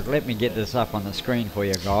 just let me get this up on the screen for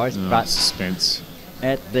you guys. Oh, but suspense.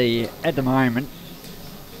 at the moment,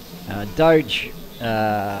 Doge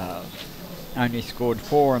only scored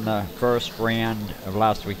 4 in the first round of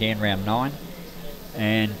last weekend, round 9,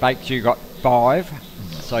 and Bakes, you got 5,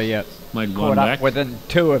 so you Made caught one up back. within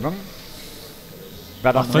 2 of them.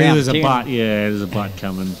 But I on feel round there's 10, a butt. Yeah, there's a butt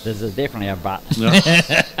coming. there's definitely a but. No.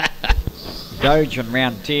 Doge in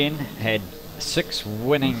round 10 had 6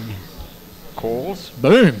 winning calls,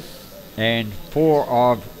 Boom. and 4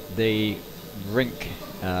 of the rink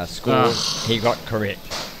scores he got correct.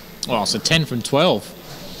 Well, so 10 from 12.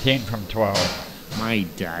 10 from 12.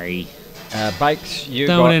 Mayday. Bakes, you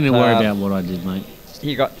Don't got... need to worry about what I did, mate.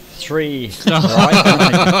 You got 3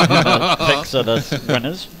 right, 6 of the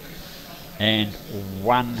winners, and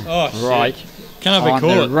 1 right Can I be on the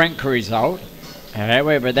caught? rink result.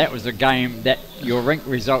 However, that was a game that your rink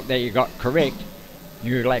result that you got correct,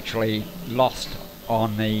 you actually lost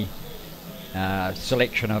on the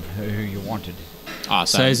selection of who you wanted.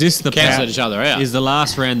 So is this the cancel each other out? Is the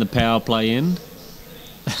last round the power play end?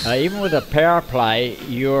 Even with a power play,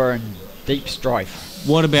 you're in deep strife.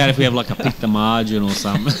 What about if we have like a pick the margin or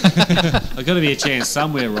something? There's got to be a chance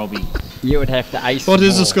somewhere, Robbie. You would have to ace. What them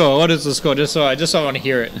is the all. score? What is the score? Just so I want to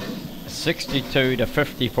hear it. 62 to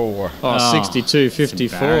 54. Oh,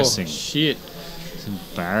 62-54. embarrassing. Shit. It's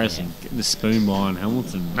embarrassing. Getting the spoon behind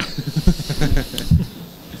Hamilton.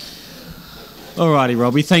 Alrighty,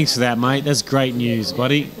 Robbie. Thanks for that, mate. That's great news,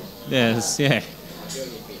 buddy. Yeah.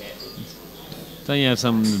 Don't you have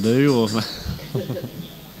something to do? Or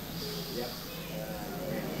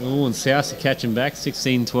oh, and Souths are catching back,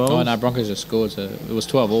 16-12. Oh, no, Broncos just scored, so it was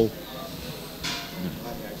 12-all.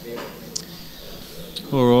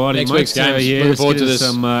 Alrighty, Next mate. week's games. Yeah, Looking let's forward get to into this.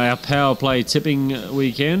 some our power play tipping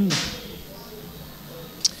weekend.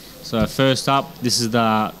 So first up, this is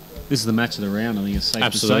the match of the round. I think it's safe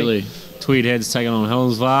Absolutely. to say. Tweed Heads taking on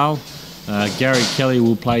Helensvale. Gary Kelly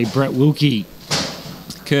will play Brett Wilkie.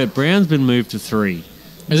 Kurt Brown's been moved to 3.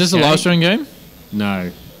 Is this a Okay. live stream game?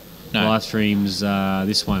 No. No. Live streams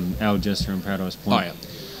this one, Algester and Paradise Point. Oh,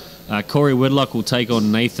 yeah. Corey Wedlock will take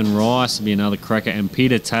on Nathan Rice, will be another cracker, and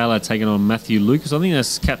Peter Taylor taking on Matthew Lucas. I think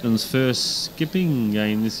that's captain's first skipping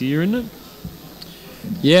game this year, isn't it?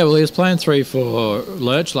 Yeah, well, he was playing 3 for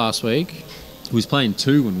Lurch last week. He was playing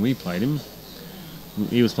 2 when we played him.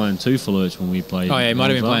 He was playing 2 for Lurch when we played him. Oh, yeah, he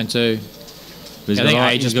might have been playing 2. But I think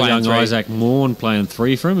Age he's is got playing young 3. Isaac Morn playing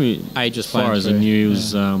 3 for him. Age is As far playing as I 3. knew,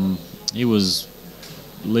 he was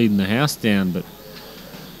leading the house down, but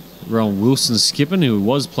Ron Wilson skipping, who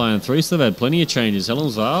was playing 3, so they've had plenty of changes.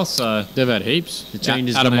 Helensvale, so They've had heaps. the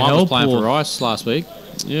change is Adam going to White was help. playing or- for Rice last week.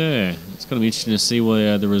 Yeah, it's going to be interesting to see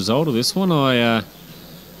the result of this one. Where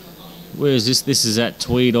is this? This is at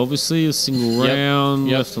Tweed, obviously. A single Yep. round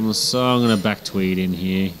Yep. left on the side. I'm going to back Tweed in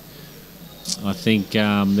here. I think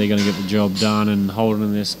they're going to get the job done and hold it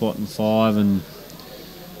in their spot in 5, and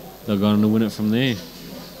they're going to win it from there.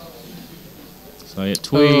 So, yeah,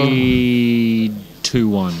 Tweed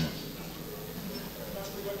 2-1.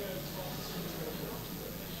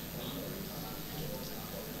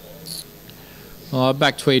 Well, I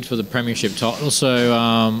backed Tweed for the premiership title, so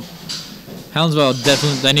Helensvale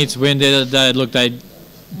definitely, they need to win. They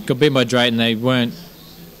got beat by Drayton. They weren't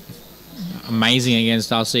amazing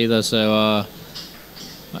against us either, so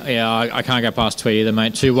I can't go past Tweed either,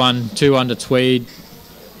 mate. 2-1 to Tweed.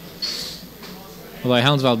 Although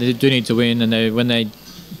Helensvale do need to win, and when they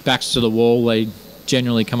backs to the wall, they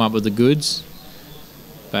generally come up with the goods.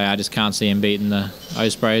 But I just can't see him beating the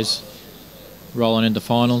Ospreys, rolling into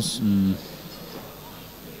finals.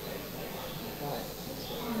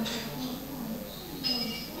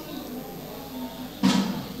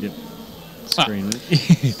 Yep. Screen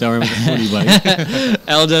it. Don't remember the footy, buddy.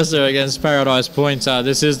 Algester against Paradise Point.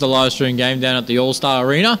 This is the live stream game down at the All-Star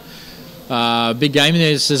Arena. Big game.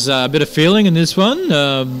 This is a bit of feeling in this one.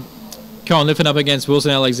 Colin Liffin up against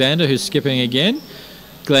Wilson Alexander, who's skipping again.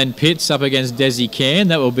 Glenn Pitts up against Desi Can.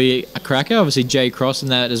 That will be a cracker. Obviously, Jay Cross in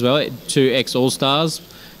that as well. 2 ex-All-Stars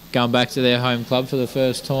going back to their home club for the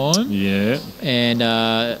first time. Yeah. And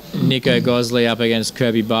Nico Gosley up against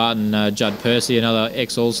Kirby Barton. Judd Percy, another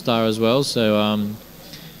ex-All-Star as well. So,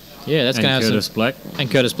 yeah, that's going to have Curtis some... Black.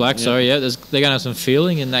 And Curtis Black, Yeah. sorry, yeah. They're going to have some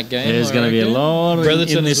feeling in that game. There's I going to be a reckon. lot in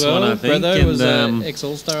Bretherton this as well. one, I think. Bretho And, was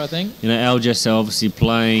ex-All-Star, I think. you know, Algester obviously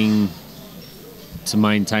playing to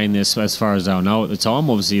maintain this as far as they'll know at the time.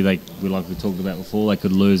 Obviously, like we talked about before, they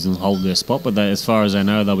could lose and hold their spot, but as far as they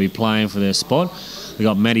know, they'll be playing for their spot. We've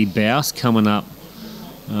got Matty Bouse coming up.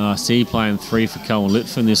 I see playing 3 for Colin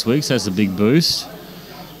Litfin this week, so that's a big boost.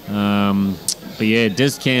 But yeah,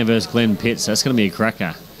 Des Cam versus Glenn Pitts, that's going to be a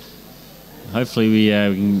cracker. Hopefully we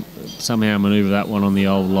can somehow manoeuvre that one on the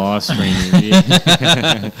old live stream.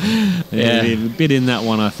 Yeah, a bit in that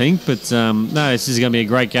one, I think. But no, this is going to be a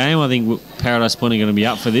great game. I think Paradise Point are going to be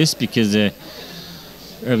up for this because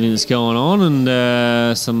everything that's going on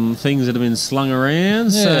and some things that have been slung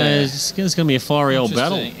around. So Yeah. it's going to be a fiery old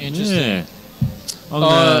battle. Interesting. Yeah.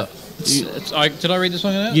 Did I read this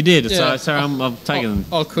one out? You did. Yeah. So I'm taking.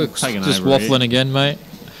 I'll quick, taking just over waffling here. again, mate.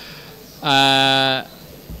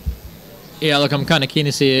 Yeah, look, I'm kind of keen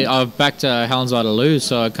to see. I've backed Helensvale to lose,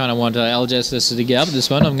 so I kind of want Algester to get out of this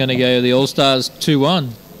one. I'm going to go the All-Stars 2-1.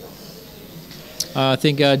 I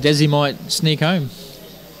think Desi might sneak home.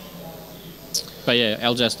 But yeah,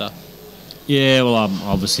 Algester. Yeah, well, I'm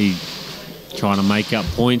obviously trying to make up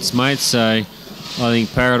points, mate. So I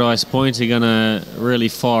think Paradise Point are going to really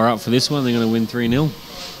fire up for this one. They're going to win 3-0.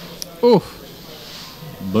 Ooh,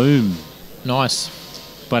 Boom. nice.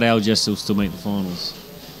 But Algester will still make the finals.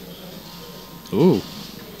 Ooh.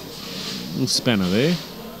 Little spanner there.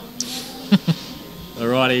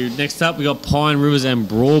 Alrighty, next up we got Pine Rivers and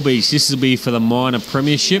Broadbeach. This will be for the minor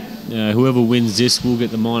premiership. Whoever wins this will get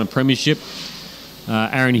the minor premiership.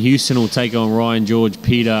 Aaron Houston will take on Ryan George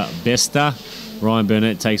Peter Bester. Ryan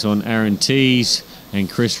Burnett takes on Aaron Tees. And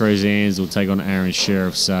Chris Rosannes will take on Aaron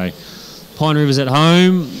Sheriff. So Pine River's at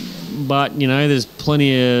home, but there's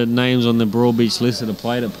plenty of names on the Broadbeach list that have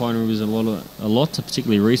played at Pine River's a lot,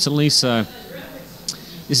 particularly recently. So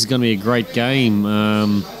this is going to be a great game.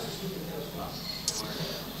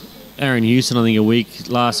 Aaron Houston, I think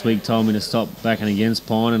last week told me to stop backing against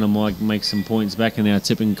Pine, and I might make some points back in our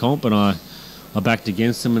tipping comp, and I backed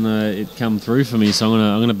against them, and it come through for me. So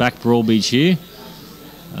I'm gonna back Broadbeach here.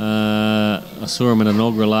 I saw them at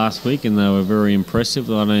Enoggera last week, and they were very impressive.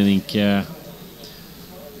 I don't think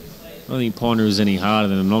Pine River is any harder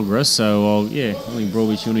than Enoggera, so I think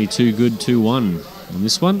Broadbeach will be too good, 2-1 on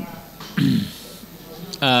this one.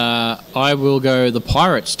 I will go the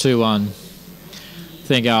Pirates 2-1. I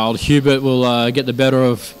think old Hubert will get the better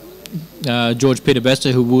of George Peter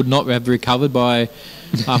Bester, who would not have recovered by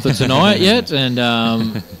after tonight yet, and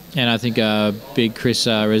I think big Chris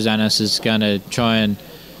Rosanis is going to try and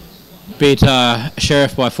beat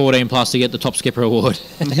Sheriff by 14 plus to get the top skipper award.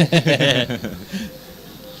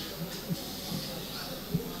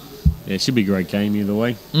 Yeah, it should be a great game either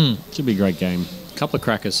way. Should be a great game. Couple of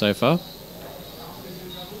crackers so far.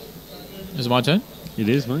 Is it my turn? It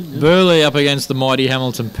is, mate. Yeah. Burley up against the mighty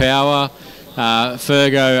Hamilton Power.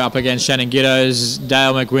 Fergo up against Shannon Giddos.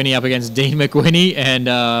 Dale McWhinney up against Dean McWhinney, and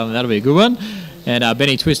that'll be a good one. And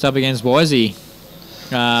Benny Twist up against Wisey.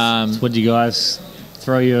 So what do you guys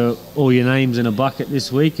throw all your names in a bucket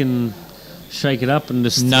this week and shake it up and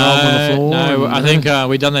just throw them on the floor? No, I think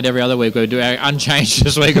we've done that every other week. We'll do our unchanged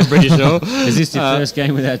this week, I'm pretty sure. Is this your first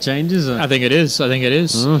game without changes? Or? I think it is.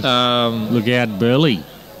 Look out, Burley.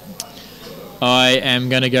 I am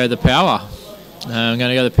going to go the Power. I'm going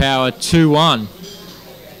to go the Power 2-1.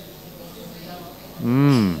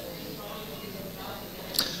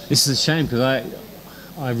 This is a shame because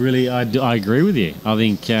I agree with you. I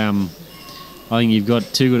think you've got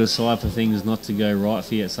too good a side for things not to go right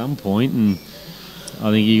for you at some point, and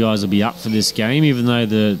I think you guys will be up for this game, even though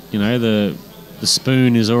the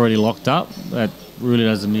spoon is already locked up. That really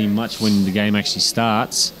doesn't mean much when the game actually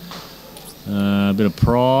starts. A bit of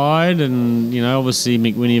pride, and obviously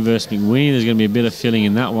McWhinney versus McWhinney. There's going to be a bit of feeling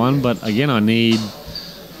in that one, but again, I need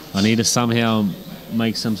to somehow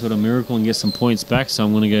make some sort of miracle and get some points back. So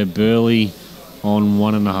I'm going to go Burley on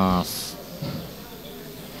 1.5.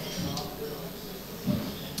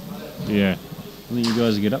 Yeah, I think you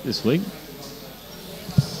guys will get up this week. I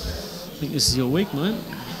think this is your week, mate.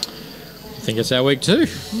 I think it's our week too.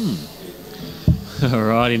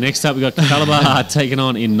 Alrighty, next up we've got Capalaba taking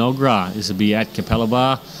on Enoggera. This will be at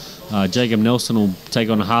Capalaba. Jacob Nelson will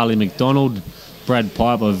take on Harley McDonald. Brad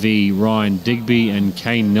Piper v Ryan Digby, and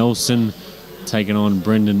Kane Nelson taking on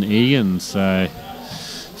Brendan Egan. So a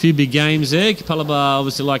few big games there. Capalaba,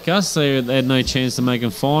 obviously like us, they had no chance to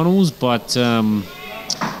making finals, but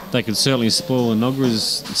they could certainly spoil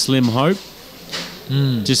Enoggera's slim hope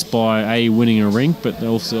just by winning a rink, but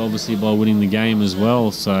also obviously by winning the game as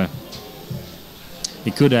well. So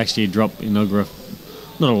it could actually drop Enoggera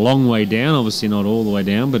not a long way down, obviously not all the way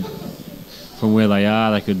down, but from where they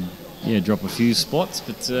are, they could drop a few spots.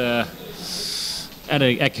 But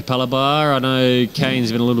at Capalaba, I know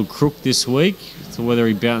Kane's been a little crook this week, so whether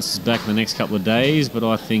he bounces back in the next couple of days, but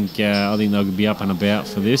I think they'll be up and about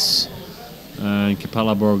for this. And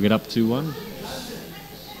Capalaba will get up 2-1.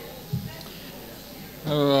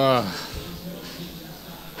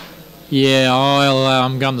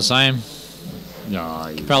 I'm going the same. No,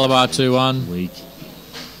 Capalaba 2-1. Weak.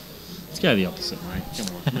 Let's go the opposite, mate. Come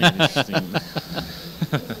on, make it interesting.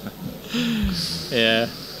 Yeah.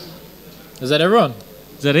 Is that everyone?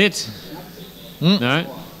 Is that it? No.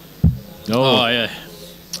 Oh, yeah.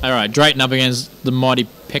 All right, Drayton up against the mighty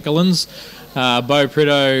Peckerlins. Bo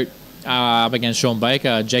Prito up against Sean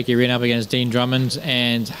Baker. Jakey Wren up against Dean Drummond.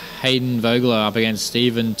 And Hayden Vogler up against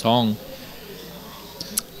Stephen Tong.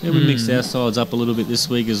 Yeah, we mixed our sides up a little bit this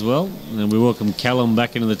week as well. And we welcomed Callum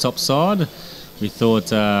back into the top side. We thought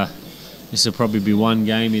this will probably be one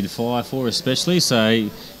game he'd fire for, especially. So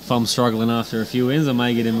if I'm struggling after a few wins, I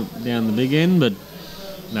may get him down the big end. But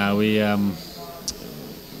no, it's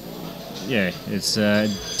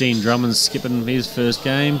Dean Drummond skipping his first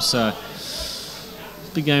game. So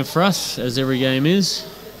big game for us, as every game is.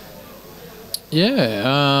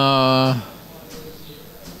 Yeah.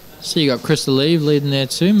 So you got Chris Leave leading there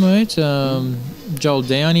too, mate. Joel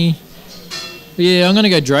Downey. Yeah, I'm going to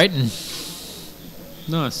go Drayton.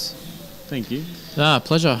 Nice. Thank you.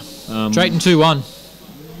 Pleasure. Drayton 2-1.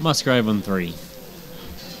 Musgrave on 3.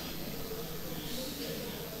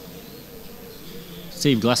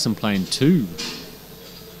 Steve Glasson playing 2.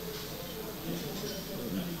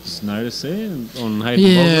 Just notice there on Hayden.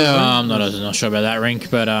 Yeah, I'm not sure about that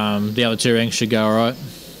rink, but the other 2 rinks should go all right.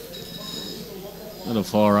 That'll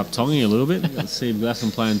fire up Tongi a little bit. Let's see if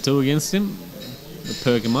Glasson playing 2 against him. It'll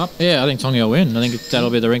perk him up. Yeah, I think Tongi will win. I think that'll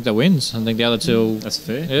be the rink that wins. I think the other two... That's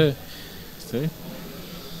fair. Yeah. Fair.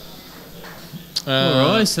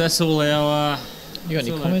 Alright, so that's all our... You got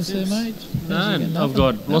any comments there, mate? No, I've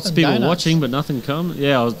got lots of people watching, but nothing coming.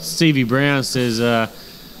 Yeah, Stevie Brown says,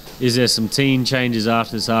 is there some team changes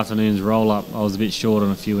after this afternoon's roll-up? I was a bit short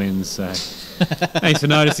on a few ends, so... Thanks for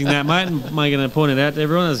noticing that, mate, and making it point it out to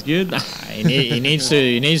everyone. That's good. He needs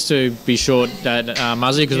to be short, that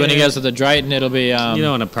Muzzy, because when he goes to the Drayton, it'll be... you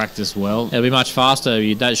don't want to practice well. It'll be much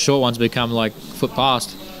faster. That short ones become like foot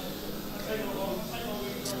past.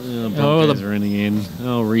 Broncos are in the end.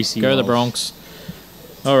 Oh, Reese. Go the Bronx.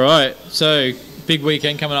 All right, so big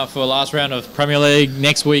weekend coming up for the last round of Premier League.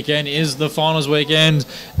 Next weekend is the finals weekend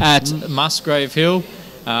at Musgrave Hill.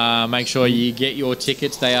 Make sure you get your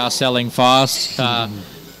tickets. They are selling fast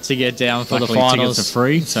to get down for Luckily, the finals. Tickets are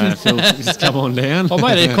free, so just come on down. Oh,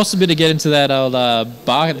 mate, it costs a bit to get into that old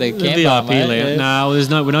bar at the Cam Bar, mate.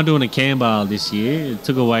 No, we're not doing a Cam Bar this year. It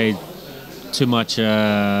took away too much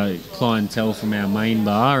clientele from our main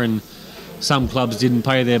bar, and some clubs didn't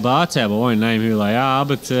pay their bar tab. I won't name who they are,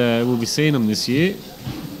 but we'll be seeing them this year.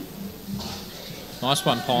 Nice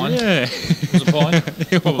one, Pine. Yeah. Was it Pine?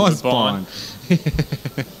 It was Pine.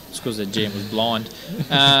 It's because the GM was blind.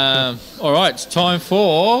 All right, it's time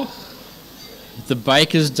for the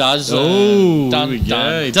Baker's Dozen. Oh, dun, here we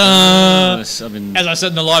go. dun. Nice. As I said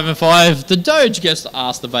in the Live in 5, the Doge gets to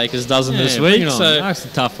ask the Baker's Dozen this week. So ask the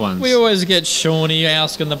tough ones. we always get Shawnee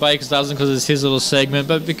asking the Baker's Dozen because it's his little segment,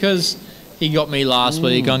 but because he got me last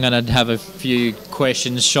week, I'm going to have a few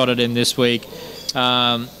questions shotted in this week.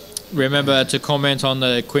 Remember to comment on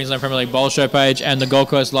the Queensland Premier League Bowl Show page and the Gold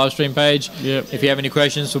Coast live stream page if you have any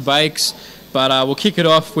questions for Bakes. But we'll kick it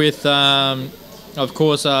off with, of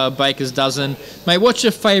course, Baker's Dozen. Mate, what's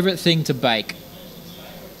your favourite thing to bake?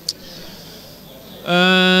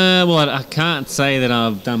 Well, I can't say that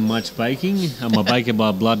I've done much baking. I'm a baker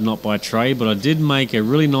by blood, not by trade, but I did make a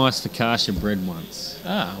really nice focaccia bread once.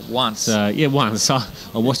 Once. Once. I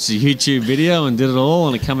watched a YouTube video and did it all,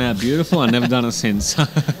 and it came out beautiful. I've never done it since.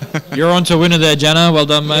 You're on to a winner there, Jenna. Well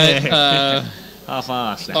done, mate.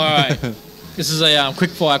 Half-assed. All right. This is a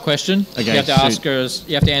quick fire question. Okay, you have to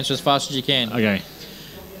you have to answer as fast as you can. Okay.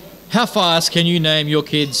 How fast can you name your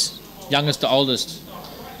kids, youngest to oldest,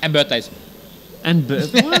 and birthdays?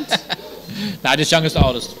 What? No, just youngest to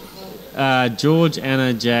oldest. George,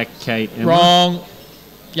 Anna, Jack, Kate, Emma. Wrong.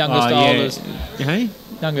 Youngest to oldest. Hey?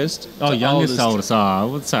 Youngest. Oh, youngest to oldest.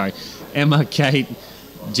 Oh, sorry. Emma, Kate,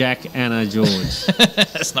 Jack, Anna, George.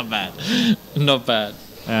 That's not bad. Not bad.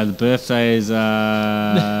 The birthdays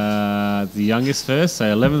are the youngest first, so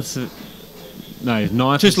 11th. No,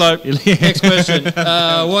 9th. Too slow. Next question.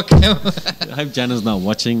 What can I hope Jana's not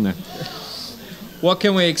watching. No. What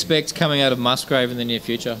can we expect coming out of Musgrave in the near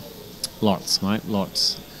future? Lots, mate.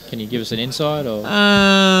 Lots. Can you give us an insight? Or?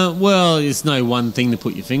 Well, there's no one thing to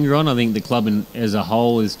put your finger on. I think the club as a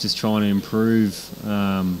whole is just trying to improve.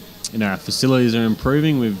 Our facilities are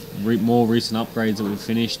improving. We've more recent upgrades that we've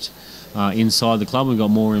finished inside the club. We've got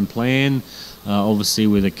more in plan. Obviously,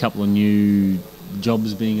 with a couple of new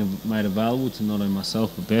jobs being made available to not only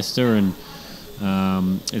myself but Bester, and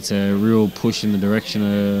it's a real push in the direction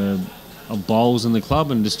of bowls in the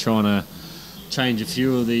club, and just trying to change a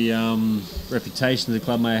few of the reputations the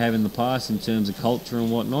club may have in the past in terms of culture and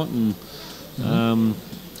whatnot, and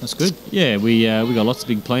that's good. Yeah, we got lots of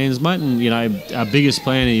big plans, mate, and our biggest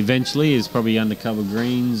plan eventually is probably undercover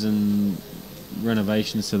greens and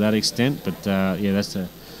renovations to that extent. But that's a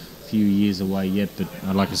few years away yet.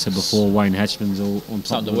 But like I said before, Wayne Hatchman's all on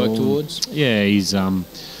top something of it to work all. towards. Yeah, he's on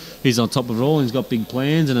top of it all. He's got big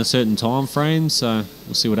plans in a certain time frame, so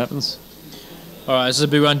we'll see what happens. All right, this is a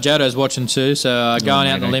big one. Jado's watching too. So going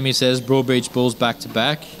out on the limb, he says Broadbeach Bulls back to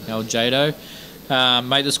back. Old Jado.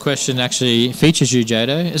 Mate, this question actually features you,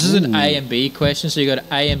 Jado. This is an A and B question, so you got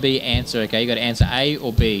A and B answer. Okay, you got to answer A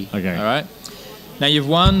or B. Okay. All right. Now you've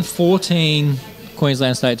won 14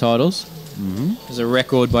 Queensland state titles. Mm-hmm. There's a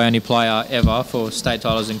record by any player ever for state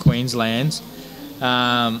titles in Queensland.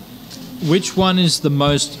 Which one is the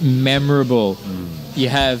most memorable? You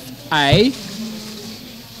have A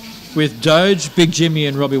with Doge, Big Jimmy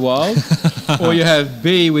and Robbie Wild, or you have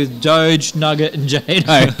B with Doge, Nugget and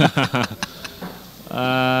Jado.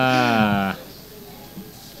 I'm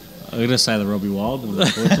going to say the Robbie Wild,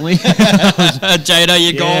 unfortunately. Jado,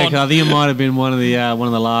 you're gone. I think it might have been one of the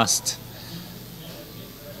last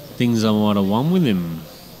things I might have won with him.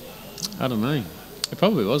 I don't know. It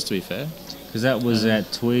probably was, to be fair. Because that was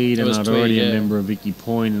at Tweed, and I'd already a member of Vicky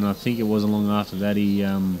Point, and I think it wasn't long after that he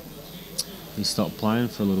stopped playing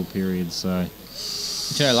for a little period. So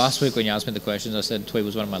Do you know, last week when you asked me the questions, I said Tweed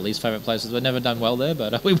was one of my least favourite places. We've never done well there,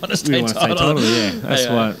 but we want to stay title. Yeah,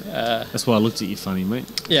 that's why I looked at you funny, mate.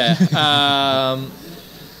 Yeah.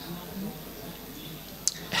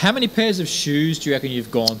 How many pairs of shoes do you reckon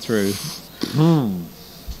you've gone through?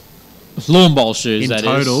 Lawn bowl shoes, in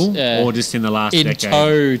total, or just in the last decade? In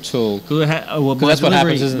total. Because that's what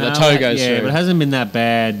happens, isn't it? The toe goes through. Yeah, but it hasn't been that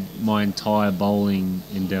bad my entire bowling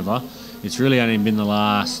endeavour. It's really only been the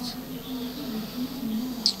last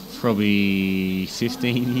probably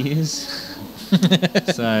 15 years.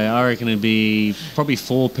 So I reckon it'd be probably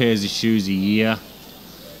 4 pairs of shoes a year.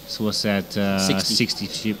 So what's that?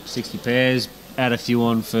 60 pairs. Add a few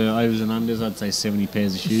on for overs and unders. I'd say 70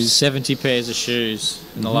 pairs of shoes. 70 pairs of shoes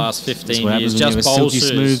in the last 15 years. Just bowl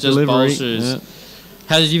shoes. Just bowl shoes. Yeah.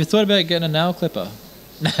 Have you thought about getting a nail clipper?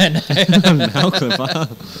 No. Nail clipper?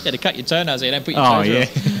 Yeah, to cut your toenails so you don't put your toes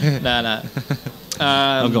off. No.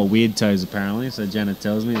 I've got weird toes apparently, so Janet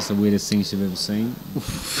tells me it's the weirdest thing she's ever seen.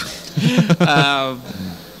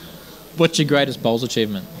 What's your greatest bowls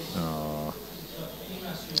achievement?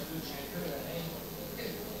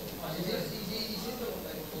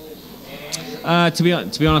 To be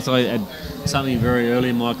honest, I had something very early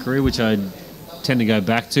in my career, which I tend to go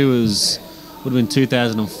back to. Would have been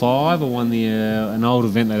 2005. I won an old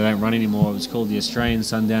event that they don't run anymore. It was called the Australian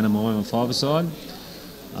Sundown and Miami Five-a-Side.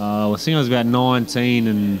 I think I was about 19,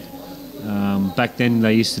 and back then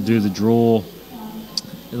they used to do the draw.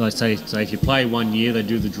 Like say if you play one year, they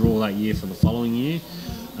do the draw that year for the following year.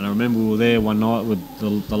 And I remember we were there one night with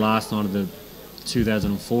the last night of the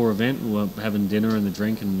 2004 event. We were having dinner and the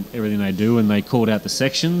drink and everything they do, and they called out the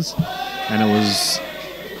sections, and it was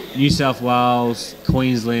New South Wales,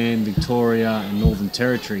 Queensland, Victoria and Northern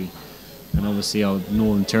Territory. And obviously I was a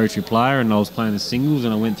Northern Territory player, and I was playing the singles,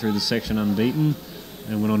 and I went through the section unbeaten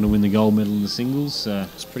and went on to win the gold medal in the singles. So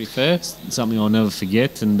it's pretty fair. It's something I'll never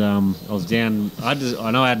forget. And I was down, I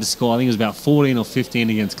know I had to score, I think it was about 14 or 15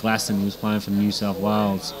 against Glasson. He was playing for New South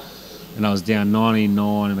Wales. And I was down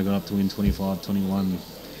 19-9, and I got up to win 25-21.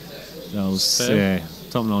 That was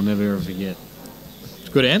something I'll never ever forget.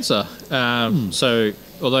 Good answer. So,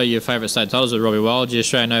 although your favourite state titles are Robbie Wild, your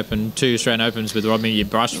Australian Open, 2 Australian Opens with Robbie, you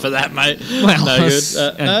brushed for that, mate. Well, no good.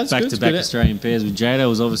 And back-to-back Australian pairs with Jada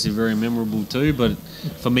was obviously very memorable too. But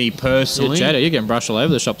for me personally, Jada, you're getting brushed all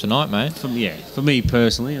over the shop tonight, mate. For me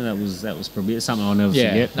personally, that was probably something I'll never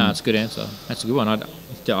forget. No, it's a good answer. That's a good one.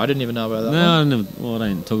 I didn't even know about that. No, I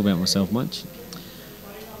don't talk about myself much.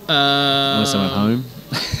 Unless I'm at home.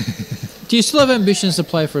 Do you still have ambitions to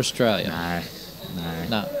play for Australia?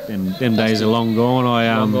 No. Them days are long gone.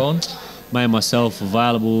 Long gone? Made myself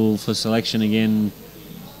available for selection again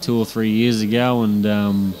 2 or 3 years ago, and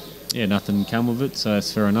nothing come of it, so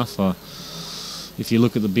that's fair enough. If you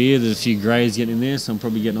look at the beer, there's a few greys getting in there, so I'm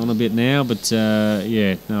probably getting on a bit now, but still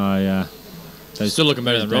looking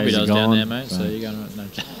better than Robbie does down there, mate. So you're going right now.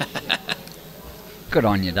 Good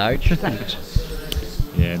on you, Doge. Thanks.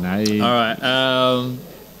 Yeah, no. All right.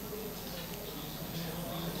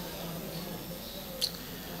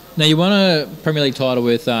 Now you won a Premier League title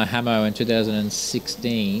with Hamo in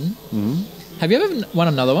 2016. Mm-hmm. Have you ever won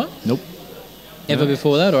another one? Nope. Ever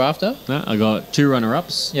before that or after? No, I got 2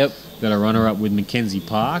 runner-ups. Yep. Got a runner-up with Mackenzie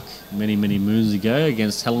Park many moons ago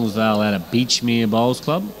against Helensvale at a Beachmere Bowls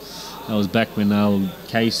Club. That was back when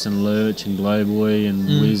Case and Lurch and Glowboy and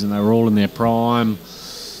Wiz, and they were all in their prime.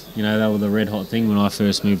 You know, they were the red hot thing when I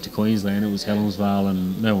first moved to Queensland. It was Helensvale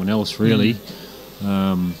and no one else really.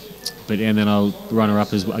 And then I'll runner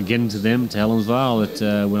up again to Helensvale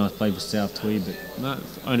when I played for South Tweed. But no,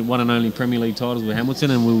 only one and only Premier League titles with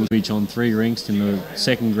Hamilton, and we were each on 3 rinks in the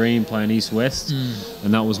second green playing East-West,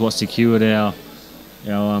 and that was what secured our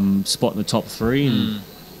spot in the top 3. And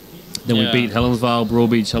then we beat Helensvale, Broad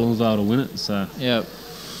Beach Helensvale to win it. So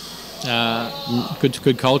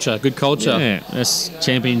good culture. Yeah, that's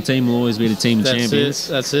champion team will always be the team of champions.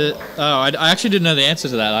 That's it. Oh, I actually didn't know the answer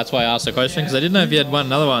to that. That's why I asked the question, because I didn't know if you had won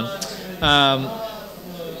another one.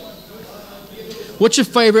 What's your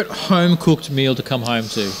favourite home-cooked meal to come home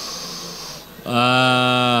to?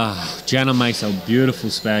 Jana makes a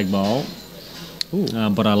beautiful spag bowl.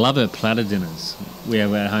 But I love her platter dinners. We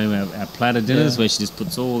have at home our platter dinners where she just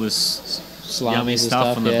puts all this yummy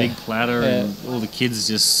stuff on the big platter, and all the kids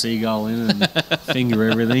just seagull in and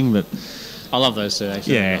finger everything. But I love those too,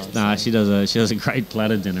 actually. She does a great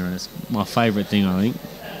platter dinner, and it's my favourite thing, I think.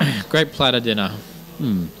 Great platter dinner.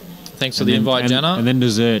 Thanks for the invite, Jana. And then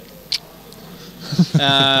dessert.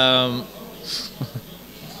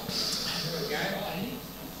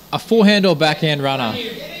 A forehand or backhand runner?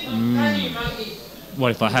 What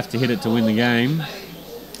if I have to hit it to win the game?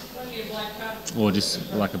 or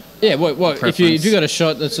just like a Yeah, what if you got a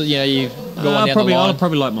shot that's you got one down the line? I'd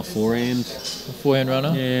probably like my forehand. Forehand runner.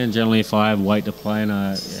 Yeah, and generally if I have weight to play and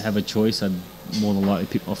I have a choice, I'd more than likely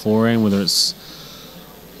pick my forehand, whether it's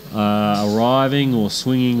arriving or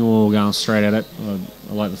swinging or going straight at it.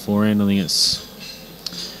 I like the forehand. I think it's.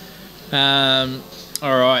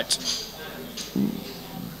 All right.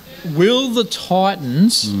 Will the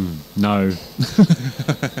Titans No.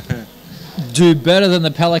 do better than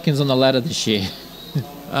the Pelicans on the ladder this year?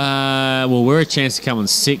 Well, we're a chance to come in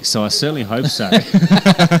 6th, so I certainly hope so.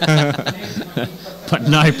 But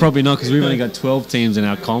no, probably not, because we've only got 12 teams in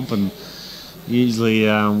our comp, and usually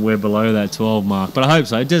we're below that 12 mark. But I hope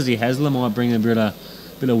so. Desi Hasler might bring a bit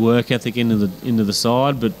of work ethic into the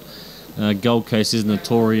side, but Gold Coast is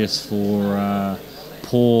notorious for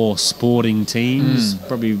poor sporting teams.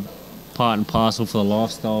 Probably part and parcel for the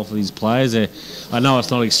lifestyle for these players. I know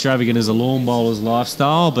it's not extravagant as a lawn bowler's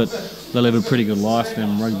lifestyle, but they live a pretty good life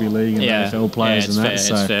than rugby league and AFL players and that. Fair,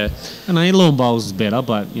 so, it's fair. I know lawn bowls is better,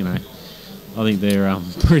 but I think they're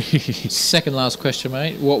pretty. Second last question,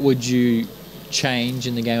 mate. What would you change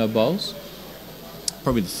in the game of bowls?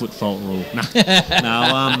 Probably the foot fault rule.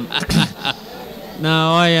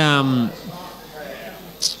 No,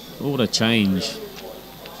 what would I change?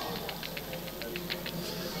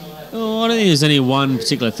 Oh, I don't think there's any one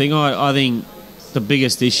particular thing. I think the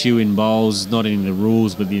biggest issue in bowls is not in the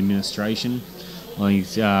rules but the administration. I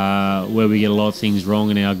think where we get a lot of things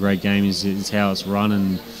wrong in our great game is how it's run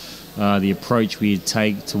and the approach we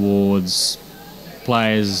take towards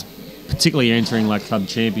players, particularly entering like club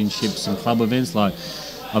championships and club events. Like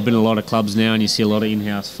I've been to a lot of clubs now, and you see a lot of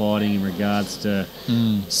in-house fighting in regards to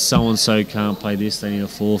so and so can't play this, they need a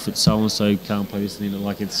forfeit. So and so can't play this, they need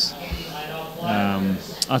like it's.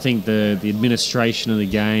 I think the administration of the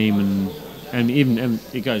game and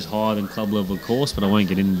it goes higher than club level, of course, but I won't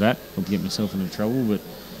get into that. I'll get myself into trouble. But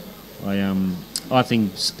I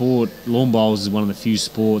think lawn bowls is one of the few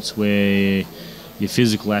sports where your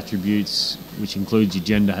physical attributes, which includes your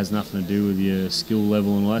gender, has nothing to do with your skill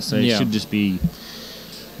level and all that. So it should just be.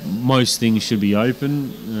 Most things should be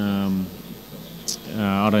open.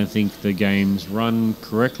 I don't think the game's run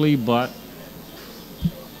correctly, but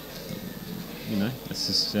it's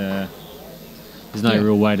just there's no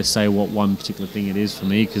real way to say what one particular thing it is for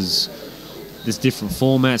me, because there's different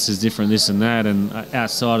formats, there's different this and that, and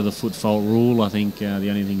outside of the foot fault rule, I think the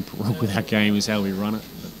only thing wrong with our game is how we run it.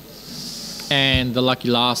 And the lucky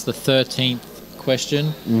last, the 13th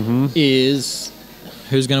question is,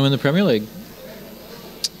 who's going to win the Premier League?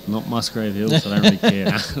 Not Musgrave Hill, so I don't really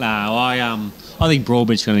care. No, I think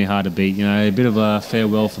Broadbeach's going to be hard to beat. A bit of a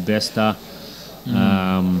farewell for Besta.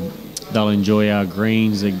 They'll enjoy our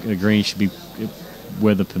greens. The greens should be,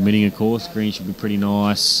 weather permitting, of course. Greens should be pretty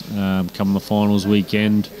nice. Come the finals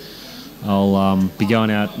weekend, I'll be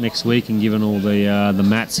going out next week and giving all the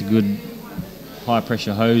mats a good high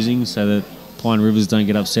pressure hosing so that Pine Rivers don't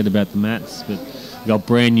get upset about the mats. But we've got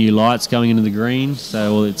brand new lights going into the green,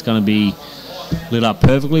 so it's going to be lit up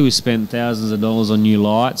perfectly. We spent thousands of dollars on new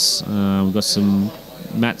lights. We've got some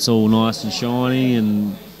mats all nice and shiny,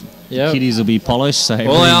 and the kiddies will be polished. So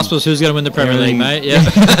all I asked was who's going to win the Premier League, mate. Yeah.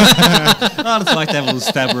 I'd just like to have a little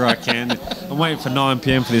stab where I can. I'm waiting for 9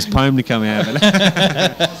 p.m. for this poem to come out. But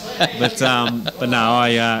no,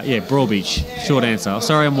 Broadbeach. Short answer.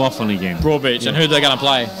 Sorry, I'm waffling again. Broadbeach, and who are they going to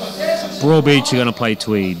play? Broadbeach are going to play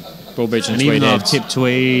Tweed. Broadbeach and Tweed. Even though I've tipped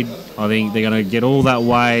Tweed, I think they're going to get all that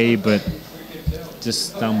way, but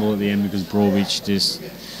just stumble at the end because Broadbeach just.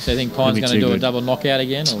 So you think Pine's going to do a double knockout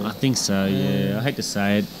again? Or? I think so. Yeah, I hate to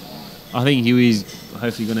say it. I think Huey's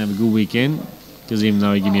hopefully going to have a good weekend, because even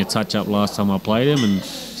though he gave me a touch up last time I played him, and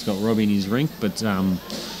he's got Robbie in his rink, but I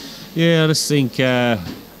just think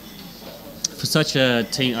for such a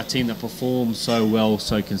team that performs so well,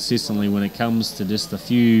 so consistently when it comes to just a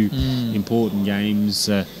few important games,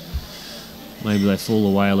 maybe they fall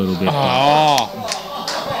away a little bit.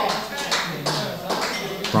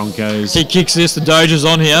 Broncos. He kicks this. The Doja's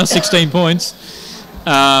on here. 16 points.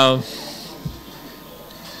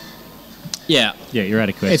 Yeah, you're out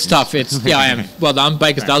of questions. It's tough. I am. Well done,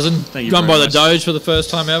 Baker's dozen. Run by the Doge for the first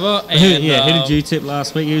time ever. And, who did you tip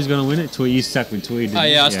last week? Who was going to win it? Tweed. You stuck with Tweed.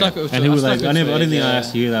 I stuck with. And who were they? I didn't think I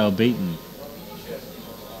asked you who they were beaten.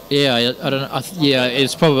 Yeah, I don't know.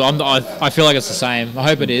 It's probably. I feel like it's the same. I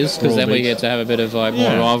hope it is, because then we get to have a bit of more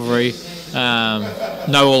rivalry.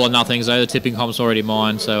 No all or nothing. So the tipping comp's already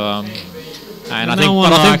mine. So. No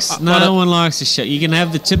one likes to show. You can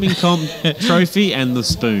have the tipping comp trophy and the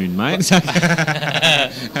spoon, mate.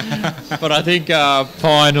 But I think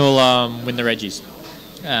Pine will win the Reggies.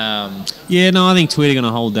 I think Tweed are going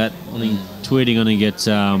to hold that. I think Tweed are going to get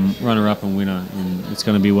runner-up and winner, and it's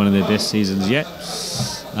going to be one of their best seasons yet.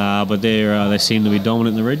 But they seem to be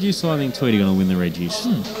dominant in the Reggies, so I think Tweed are going to win the Reggies.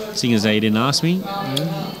 Seeing as they didn't ask me,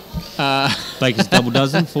 Baker's double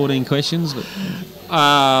dozen, 14 questions. But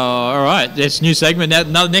all right, that's a new segment.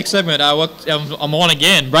 Now, next segment, I'm on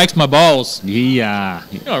again. Breaks my balls. Yeah.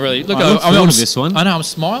 Not really. Look, I look forward to this one. I know, I'm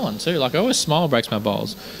smiling too. Like, I always smile, breaks my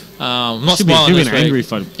balls. I'm not Should smiling be this angry week.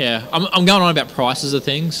 for. Yeah, I'm going on about prices of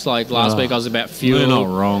things. Like last week, I was about fuel. You're not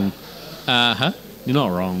wrong. Huh? You're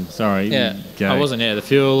not wrong. Sorry. Yeah, Go. I wasn't. Yeah, the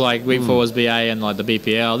fuel like week 4 was BA and like the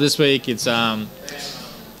BPL. This week it's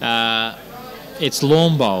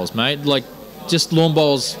lawn bowls, mate. Like just lawn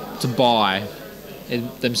bowls to buy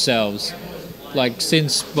themselves. Like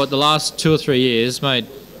since the last 2 or 3 years, mate,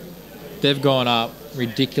 they've gone up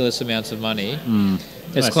ridiculous amounts of money.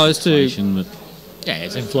 It's That's close inflation, to. Yeah,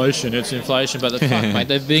 it's inflation. But the fuck, mate,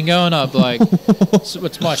 they've been going up like.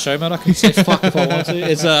 It's my show, mate. I can say fuck if I want to.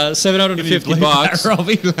 It's $750.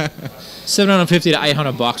 $750 to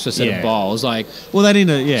 $800 for a set of bowls. Like, well, they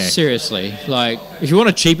need a seriously. Like, if you want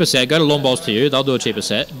a cheaper set, go to Lawn Bowls to You. They'll do a cheaper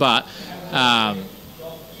set, but.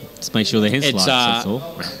 Just make sure they're hens lights, that's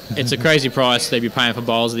all. It's a crazy price they'd be paying for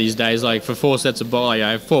bowls these days. Like for 4 sets of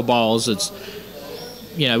bowls, 4 bowls, it's.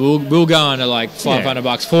 We'll go into like $500,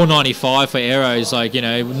 $495 for arrows. Like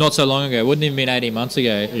not so long ago, it wouldn't even been 18 months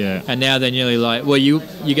ago. Yeah. And now they're nearly like, well, you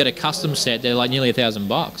get a custom set, they're like nearly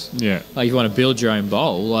 $1,000. Yeah. Like if you want to build your own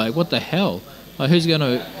bowl, like what the hell? Like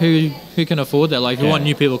who can afford that? Like if you want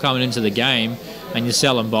new people coming into the game and you're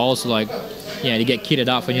selling bowls, like to get kitted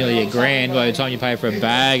up for nearly $1,000 by the time you pay for a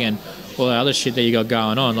bag and all the other shit that you got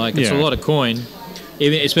going on. Like it's a lot of coin,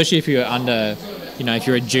 even especially if you're under. If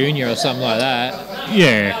you're a junior or something like that.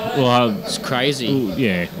 Yeah, well, it's crazy.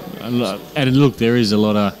 Yeah, and look, there is a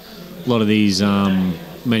lot of these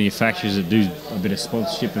manufacturers that do a bit of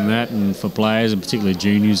sponsorship in that, and for players, and particularly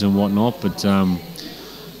juniors and whatnot. But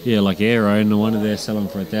like Aero, no wonder they're selling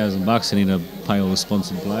for $1,000. They need to pay all the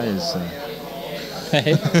sponsored players. So.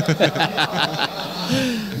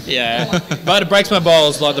 Yeah, but it breaks my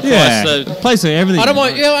balls like the price. Yeah, place of everything. I don't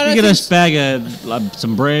want. Yeah, I don't you get a bag of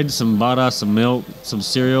some bread, some butter, some milk, some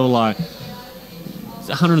cereal. Like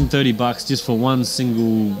 $130 just for one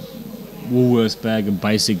single Woolworths bag of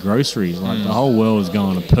basic groceries. Like the whole world is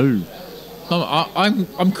going to poo.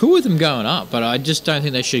 I'm cool with them going up, but I just don't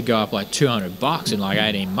think they should go up like $200 in like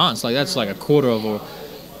 18 months. Like that's like a quarter of a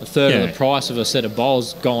third of the price of a set of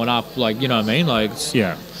bowls going up. Like you know what I mean? Like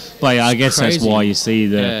But I guess crazy. That's why you see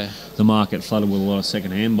the market flooded with a lot of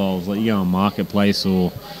second-hand bowls. Like you go on Marketplace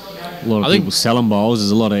or a lot of people selling bowls. There's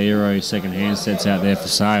a lot of Aero second-hand sets out there for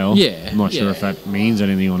sale. Yeah, I'm not sure if that means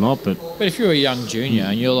anything or not. But if you're a young junior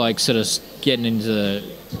and you're like sort of getting into the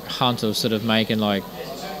hunt of sort of making like,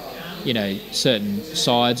 certain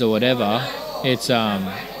sides or whatever, it's a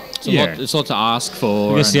lot. It's a lot to ask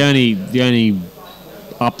for. I guess the only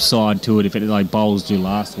upside to it, if it like bowls do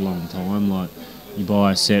last a long time, like. You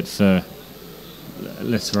buy a set for,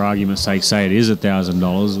 let's for argument's sake, say it is $1,000.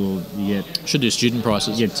 Well, you get should do student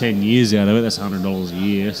prices. You get 10 years out of it. That's $100 a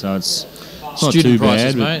year, so it's not student too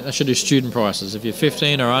prices, bad. Mate. They should do student prices. If you're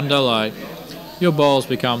 15 or under, like your bowls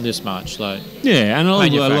become this much. Like and a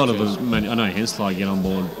lot of us. I know Hensley get on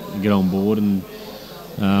board, and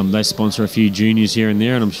they sponsor a few juniors here and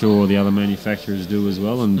there, and I'm sure the other manufacturers do as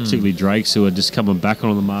well, and particularly Drake's, who are just coming back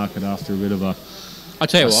on the market after a bit of a. I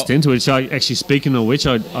tell you what. Stint to it. So actually, speaking of which,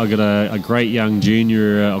 I got a great young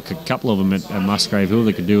junior, a couple of them at Musgrave Hill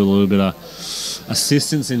that could do a little bit of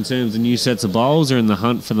assistance in terms of new sets of bowls. They're in the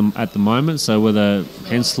hunt for them at the moment. So whether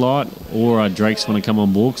Henslite or Drakes want to come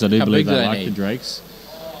on board, because I do believe they like the Drakes.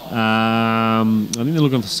 I think they're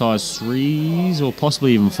looking for size 3s or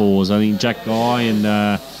possibly even 4s. I think Jack Guy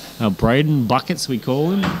and Braden Buckets, we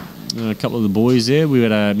call him. A couple of the boys there. We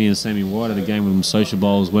had me and Sammy White had a game with them social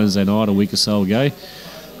bowls Wednesday night a week or so ago.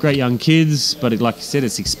 Great young kids, but like you said,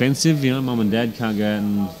 it's expensive. Mum and Dad can't go out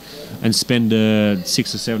and spend $600 or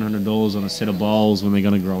 $700 on a set of bowls when they're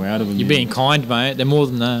going to grow out of them. You're being kind, mate. They're more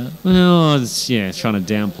than that. Well, it's trying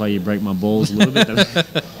to downplay you break my balls a little bit.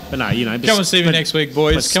 But no, come and see me next week,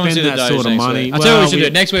 boys. Come and see the that sort of money. I'll tell you what we should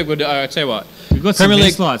do. Next week, I'll tell you what. We've got Premier some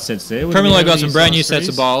League light sets there. Premier League got some brand new sets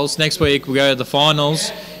of bowls. Next week, we go to the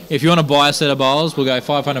finals. If you want to buy a set of bowls, we'll go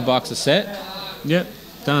 $500 a set. Yep,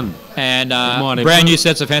 done. And brand new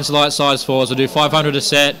sets of Henselite size 4s. We'll do $500 a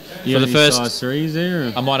set for the first. Size 3s there?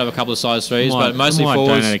 Or? I might have a couple of size 3s, but mostly 4s.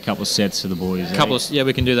 Donate a couple of sets for the boys.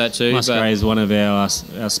 We can do that too. Musgrave is one of our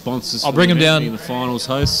sponsors. I'll bring them down. The finals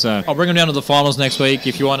host. So. I'll bring them down to the finals next week.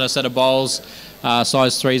 If you want a set of bowls,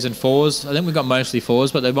 size 3s and 4s. I think we've got mostly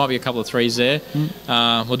 4s, but there might be a couple of 3s there.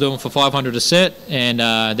 We'll do them for $500 a set, and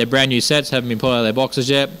they're brand new sets, haven't been pulled out of their boxes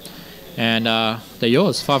yet, and they're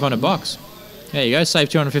yours, $500. There you go, save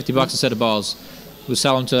 $250 a set of bowls. We'll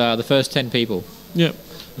sell them to the first 10 people. Yep.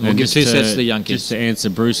 And we'll give 2 sets to the young kids. Just to answer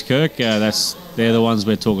Bruce Kirk, they're the ones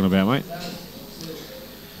we're talking about, mate.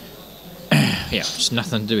 Yeah, just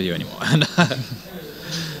nothing to do with you anymore.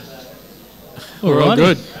 We're all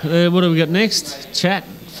good. What do we got next? Chat,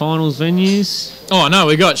 finals, venues. Oh no,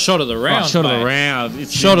 we got shot of the round. Shot mate. of the round.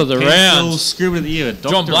 It's Shot of the round. Scribbled at the ear.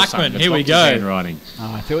 John Blackman. Here we go. Handwriting.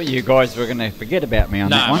 Oh, I thought you guys were going to forget about me on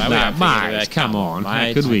that one. Mate, we don't forget mate, about come on. How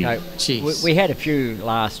mate. could we? Okay, Jeez. we had a few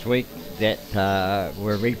last week that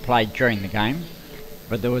were replayed during the game,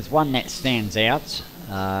 but there was one that stands out.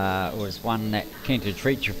 It was one that Kenta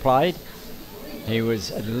Treacher played. He was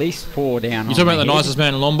at least 4 down. You talking about the nicest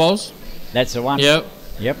man in long bowls? That's the one. Yep.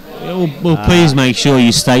 Yep. Well, please make sure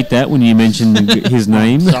you state that when you mention his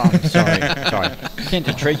name. Sorry.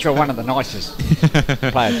 Kenta Treacher, one of the nicest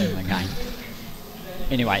players in the game.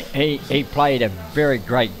 Anyway, he played a very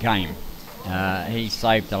great game. He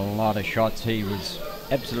saved a lot of shots. He was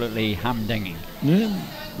absolutely humdinging. Yeah.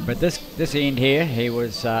 But this end here, he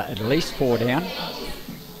was at least 4 down,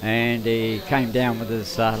 and he came down with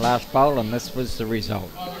his last bowl, and this was the result.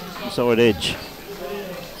 Solid edge.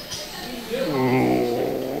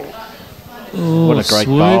 Oh, What a great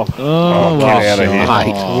swoop. bowl. Oh, Get out of here.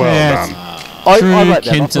 mate. Well done. True I like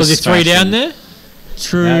that. Kenta Was he 3 down there?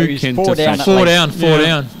 True No, he's Kenta 4 down. fashion. 4 down, 4 Yeah.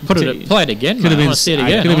 down. Play it again. Could have mate. I been want to see it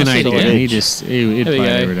again. Could have been I 8 wanna see it again. again. He'd Here we play go.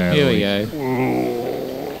 every day. Here of we the go. week.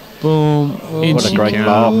 Boom. What a great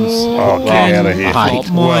bowl. Oh, get out of here.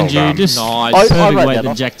 Mind Well you, done. just Nice. I perfect wrote weight that that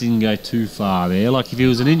off. Jack didn't go too far there. Like if he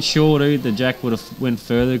was an inch shorter, the Jack would have went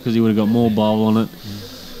further because he would have got more bowl on it.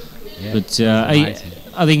 Yeah, But amazing.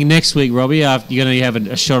 I think next week, Robbie, you're going to have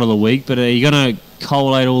a shot of the week, but are you going to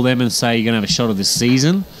collate all them and say you're going to have a shot of the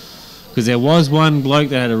season? Because there was one bloke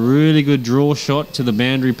that had a really good draw shot to the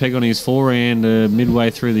boundary peg on his forehand midway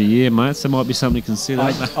through the year, mate. So there might be something to consider.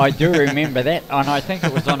 I do remember that, and I think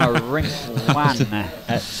it was on a rink 1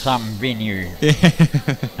 at some venue.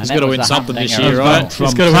 He's got to win something this year, right?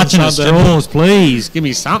 He's got to touching the straws, please. Give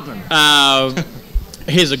me something.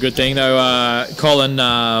 Here's a good thing, though. Colin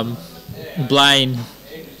Blaine,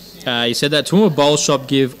 he said that Toowoomba Bowl Shop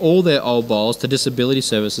give all their old bowls to disability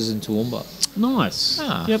services in Toowoomba. Nice.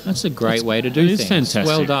 Yep, that's a great way to do It's things. fantastic.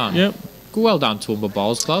 Well done. Yep. Well done, Toowoomba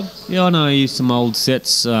Bowls Club. Yeah, I know. I used some old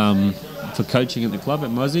sets for coaching at the club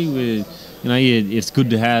at Muzzy. Where it's good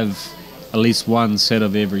to have at least one set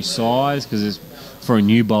of every size because for a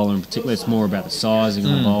new bowler in particular, it's more about the sizing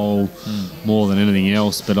of the bowl more than anything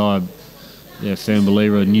else. But I'm a firm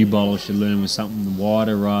believer a new bowler should learn with something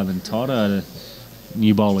wider rather than tighter. I had a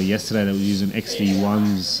new bowler yesterday that was using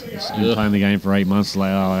XD1s. He's been playing the game for 8 months.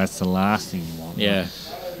 Like, oh, that's the last thing you want. Yeah.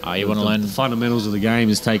 You want to learn. The fundamentals of the game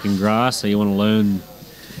is taking grass, so you want to learn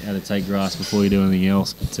how to take grass before you do anything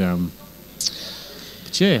else. But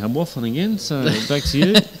yeah, I'm waffling again, so back to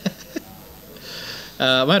you.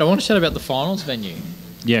 Mate, I want to chat about the finals venue.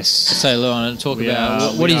 Yes. Say, Lou, and talk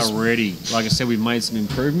about what we is. are ready. Like I said, we've made some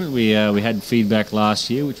improvement. We had feedback last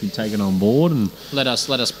year, which we've taken on board, and Let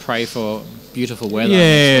us pray for beautiful weather.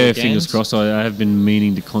 yeah, next fingers weekend. crossed. I have been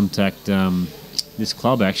meaning to contact this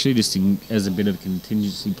club actually, just as a bit of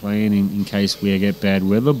contingency plan in case we get bad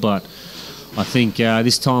weather. But I think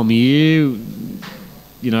this time of year,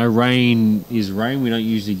 rain is rain. We don't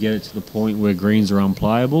usually get it to the point where greens are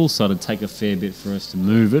unplayable, so it'd take a fair bit for us to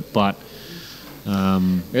move it. But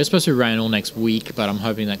It's supposed to rain all next week, but I'm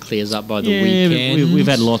hoping that clears up by the yeah, weekend. we've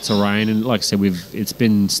had lots of rain, and like I said, it's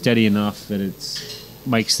been steady enough that it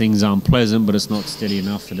makes things unpleasant, but it's not steady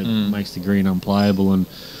enough that it makes the green unplayable. And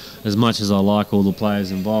as much as I like all the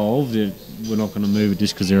players involved, we're not going to move it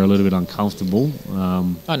just because they're a little bit uncomfortable.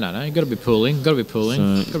 No, you've got to be pooling. Got to be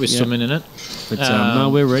pooling. Got to be swimming in it. But no,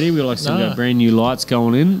 we're ready. We've got brand new lights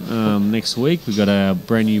going in next week. We've got our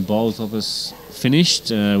brand new bowls office finished,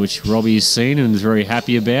 which Robbie has seen and is very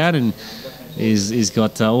happy about, and he's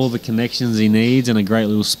got all the connections he needs and a great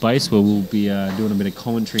little space where we'll be doing a bit of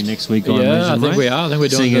commentary next week. Yeah, I think we are. I think we're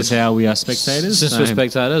doing seeing good. as how we are spectators. Since we're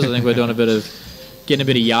spectators, I think we're doing getting a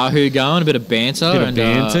bit of Yahoo going, a bit of banter. Bit of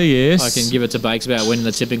banter, yes. I can give it to Bakes about winning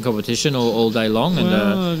the tipping competition all day long.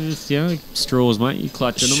 Well, just, straws, mate. You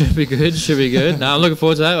clutch at them. Should be good. No, I'm looking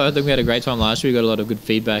forward to that. I think we had a great time last year. We got a lot of good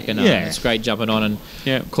feedback, and it's great jumping on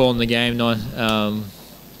and calling the game.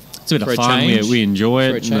 It's a bit for of a fun. change. We enjoy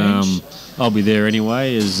For a it. change. I'll be there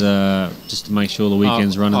anyway, just to make sure the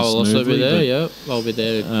weekend's running I'll smoothly. also be there. Yep, I'll be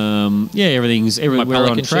there. Everything's My we're on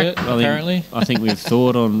Pelican track. shirt, apparently. I think we've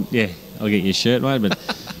thought on I'll get you a shirt, mate. But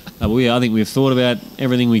I think we've thought about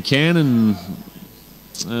everything we can, and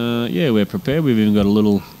we're prepared. We've even got a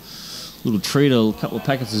little treat, a couple of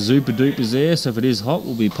packets of Zupa Dupas there. So if it is hot,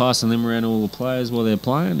 we'll be passing them around to all the players while they're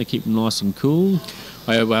playing to keep them nice and cool.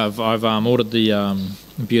 I've ordered the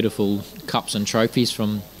beautiful cups and trophies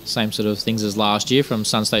from same sort of things as last year from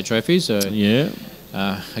Sun State Trophies. So Yeah.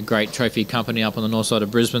 a great trophy company up on the north side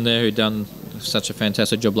of Brisbane there who done such a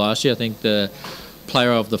fantastic job last year. I think the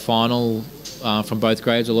player of the final from both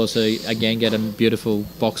grades will also again get a beautiful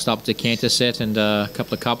boxed up decanter set and a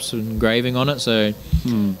couple of cups with engraving on it. So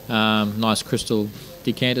nice crystal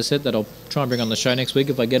decanter set that I'll try and bring on the show next week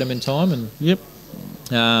if I get them in time. And Yep.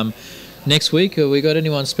 next week, have we got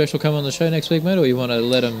anyone special coming on the show next week, mate, or you want to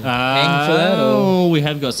let them hang for that? Or? We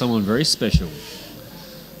have got someone very special.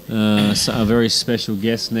 A very special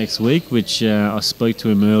guest next week, which I spoke to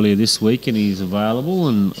him earlier this week, and he's available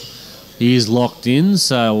and he is locked in,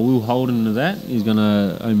 so we'll hold him to that. He's going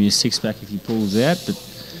to owe me a six-pack if he pulls out, but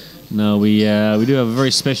no, we do have a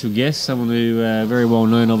very special guest, someone who very well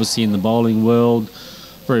known, obviously, in the bowling world,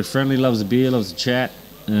 very friendly, loves a beer, loves to chat,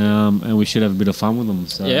 and we should have a bit of fun with them.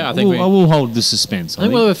 So yeah, I think I will hold the suspense. I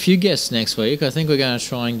think we'll have a few guests next week. I think we're going to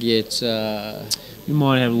try and get... We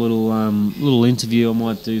might have a little interview. I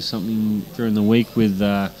might do something during the week with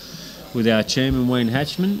our chairman Wayne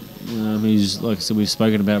Hatchman. He's, like I said, we've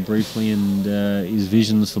spoken about briefly, and his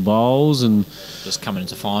visions for bowls, and just coming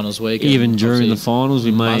into finals week. Even during the finals,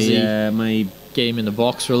 we may get him in the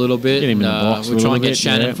box for a little bit. Get him in the box. We'll try and get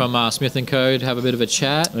Shannon from Smith & Co. to have a bit of a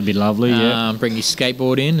chat. That'd be lovely. Bring his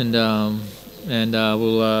skateboard in, and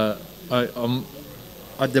we'll.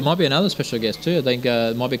 There might be another special guest too. I think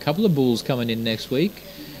there might be a couple of bulls coming in next week.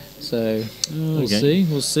 So we'll see.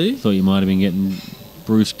 We'll see. Thought you might have been getting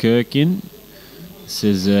Bruce Kirk in.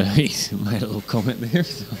 Says he's made a little comment there,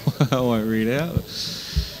 so I won't read out.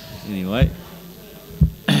 Anyway,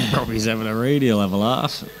 probably he's having a read. He'll have a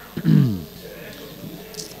laugh.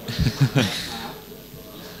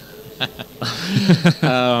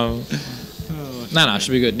 No, it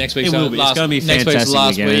should be good. Next week's It will be. It's going to be fantastic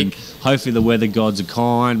last week. Hopefully the weather gods are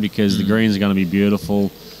kind because the greens are going to be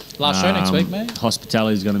beautiful. Last show next week, mate.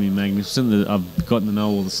 Hospitality is going to be magnificent. I've gotten to know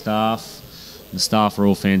all the staff. The staff are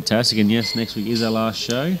all fantastic. And yes, next week is our last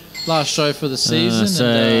show. Last show for the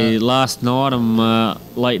season. Last night I'm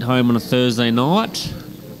late home on a Thursday night.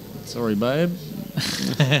 Sorry, babe.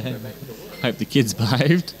 Hope the kids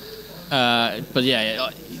behaved. But yeah,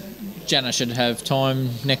 Jana should have time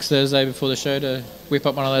next Thursday before the show to whip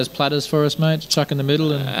up one of those platters for us, mate, to chuck in the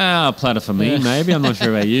middle. And a platter for me, maybe. I'm not sure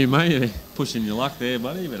about you, mate. You're pushing your luck there,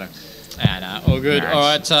 buddy. But all good. All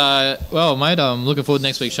right. Well, mate, I'm looking forward to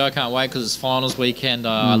next week's show. I can't wait because it's finals weekend.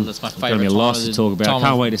 That's my favourite time. There's going to be lots to talk about. I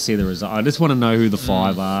can't wait to see the result. I just want to know who the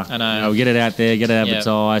five are. I know. Get it out there, get it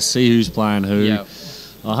advertised, see who's playing who. Yep.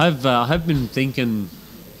 I have been thinking,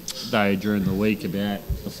 though, during the week about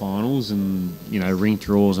the finals and, rink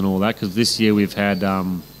draws and all that, because this year we've had...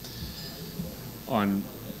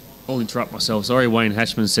 I'll interrupt myself. Sorry, Wayne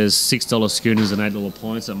Hatchman says $6 schooners and $8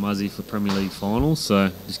 points at Muzzy for Premier League finals,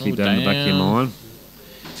 so just keep that in the back of your mind.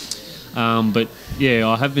 But yeah,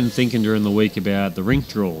 I have been thinking during the week about the rink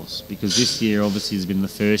draws, because this year obviously has been the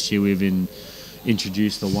first year we've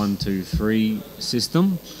introduced the 1-2-3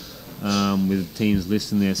 system with teams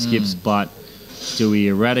listing their skips, but do we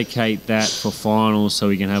eradicate that for finals so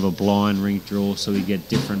we can have a blind rink draw so we get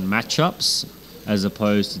different matchups as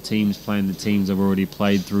opposed to teams playing the teams that have already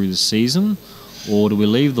played through the season? Or do we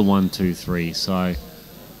leave the 1-2-3? So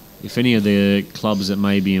if any of the clubs that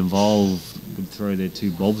may be involved would throw their two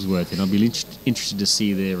bobs worth in, I'd be interested to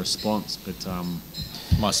see their response. But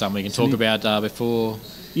might something we can talk about before.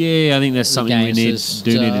 Yeah, I think that's something we need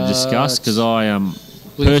to discuss, because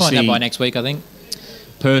we can find out by next week, I think.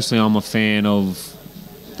 Personally, I'm a fan of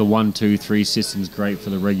the 1-2-3 system's great for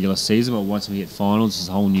the regular season, but once we hit finals, it's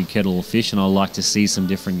a whole new kettle of fish, and I like to see some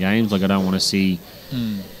different games. Like, I don't want to see...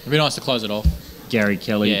 It'd be nice to close it off. Gary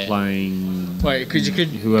Kelly playing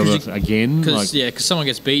whoever again. Because someone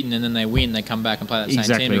gets beaten and then they win, they come back and play that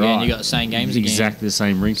same team again. You got the same games again. Exactly the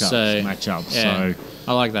same matchups. Yeah, so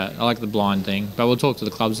I like that. I like the blind thing. But we'll talk to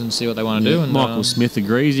the clubs and see what they want to do. And Michael Smith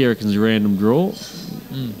agrees. He reckons a random draw.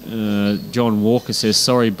 John Walker says,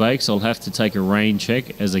 sorry, Bakes, I'll have to take a rain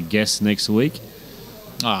check as a guest next week.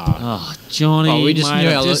 Johnny, we just knew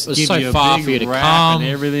it was so far for you to come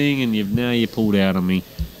and everything, and now you pulled out on me.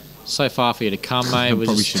 So far for you to come, mate. I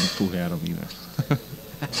probably shouldn't have pulled out on me, though.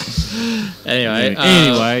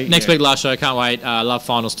 Anyway, next week, last show. Can't wait. Love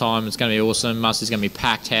finals time. It's going to be awesome. Musty's going to be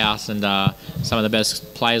packed house, and some of the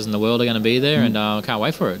best players in the world are going to be there, and can't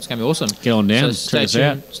wait for it. It's going to be awesome. Get on down. So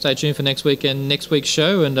stay tuned for next week and next week's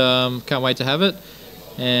show, and can't wait to have it.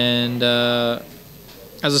 And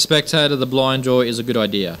as a spectator, the blind draw is a good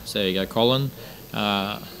idea. So there you go, Colin.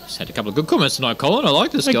 Just had a couple of good comments tonight, Colin. I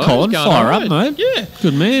like this guy. Colin, fire up, mate. Yeah.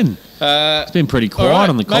 Good man. It's been pretty quiet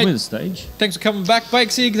on the comments stage. Thanks for coming back,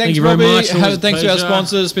 Bakesy. Thank you Robbie. very much. Thanks to our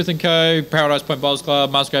sponsors, Smith & Co., Paradise Point Bowls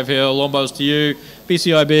Club, Musgrave Hill, Longbows to you,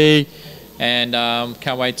 BCIB, and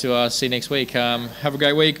can't wait to see you next week. Have a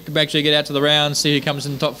great week. Make sure you get out to the round, see who comes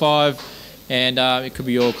in the top 5, and it could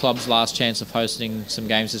be your club's last chance of hosting some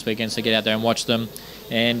games this weekend, so get out there and watch them.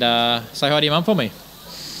 And say hi to your mum for me.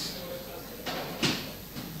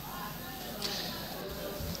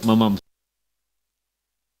 My mum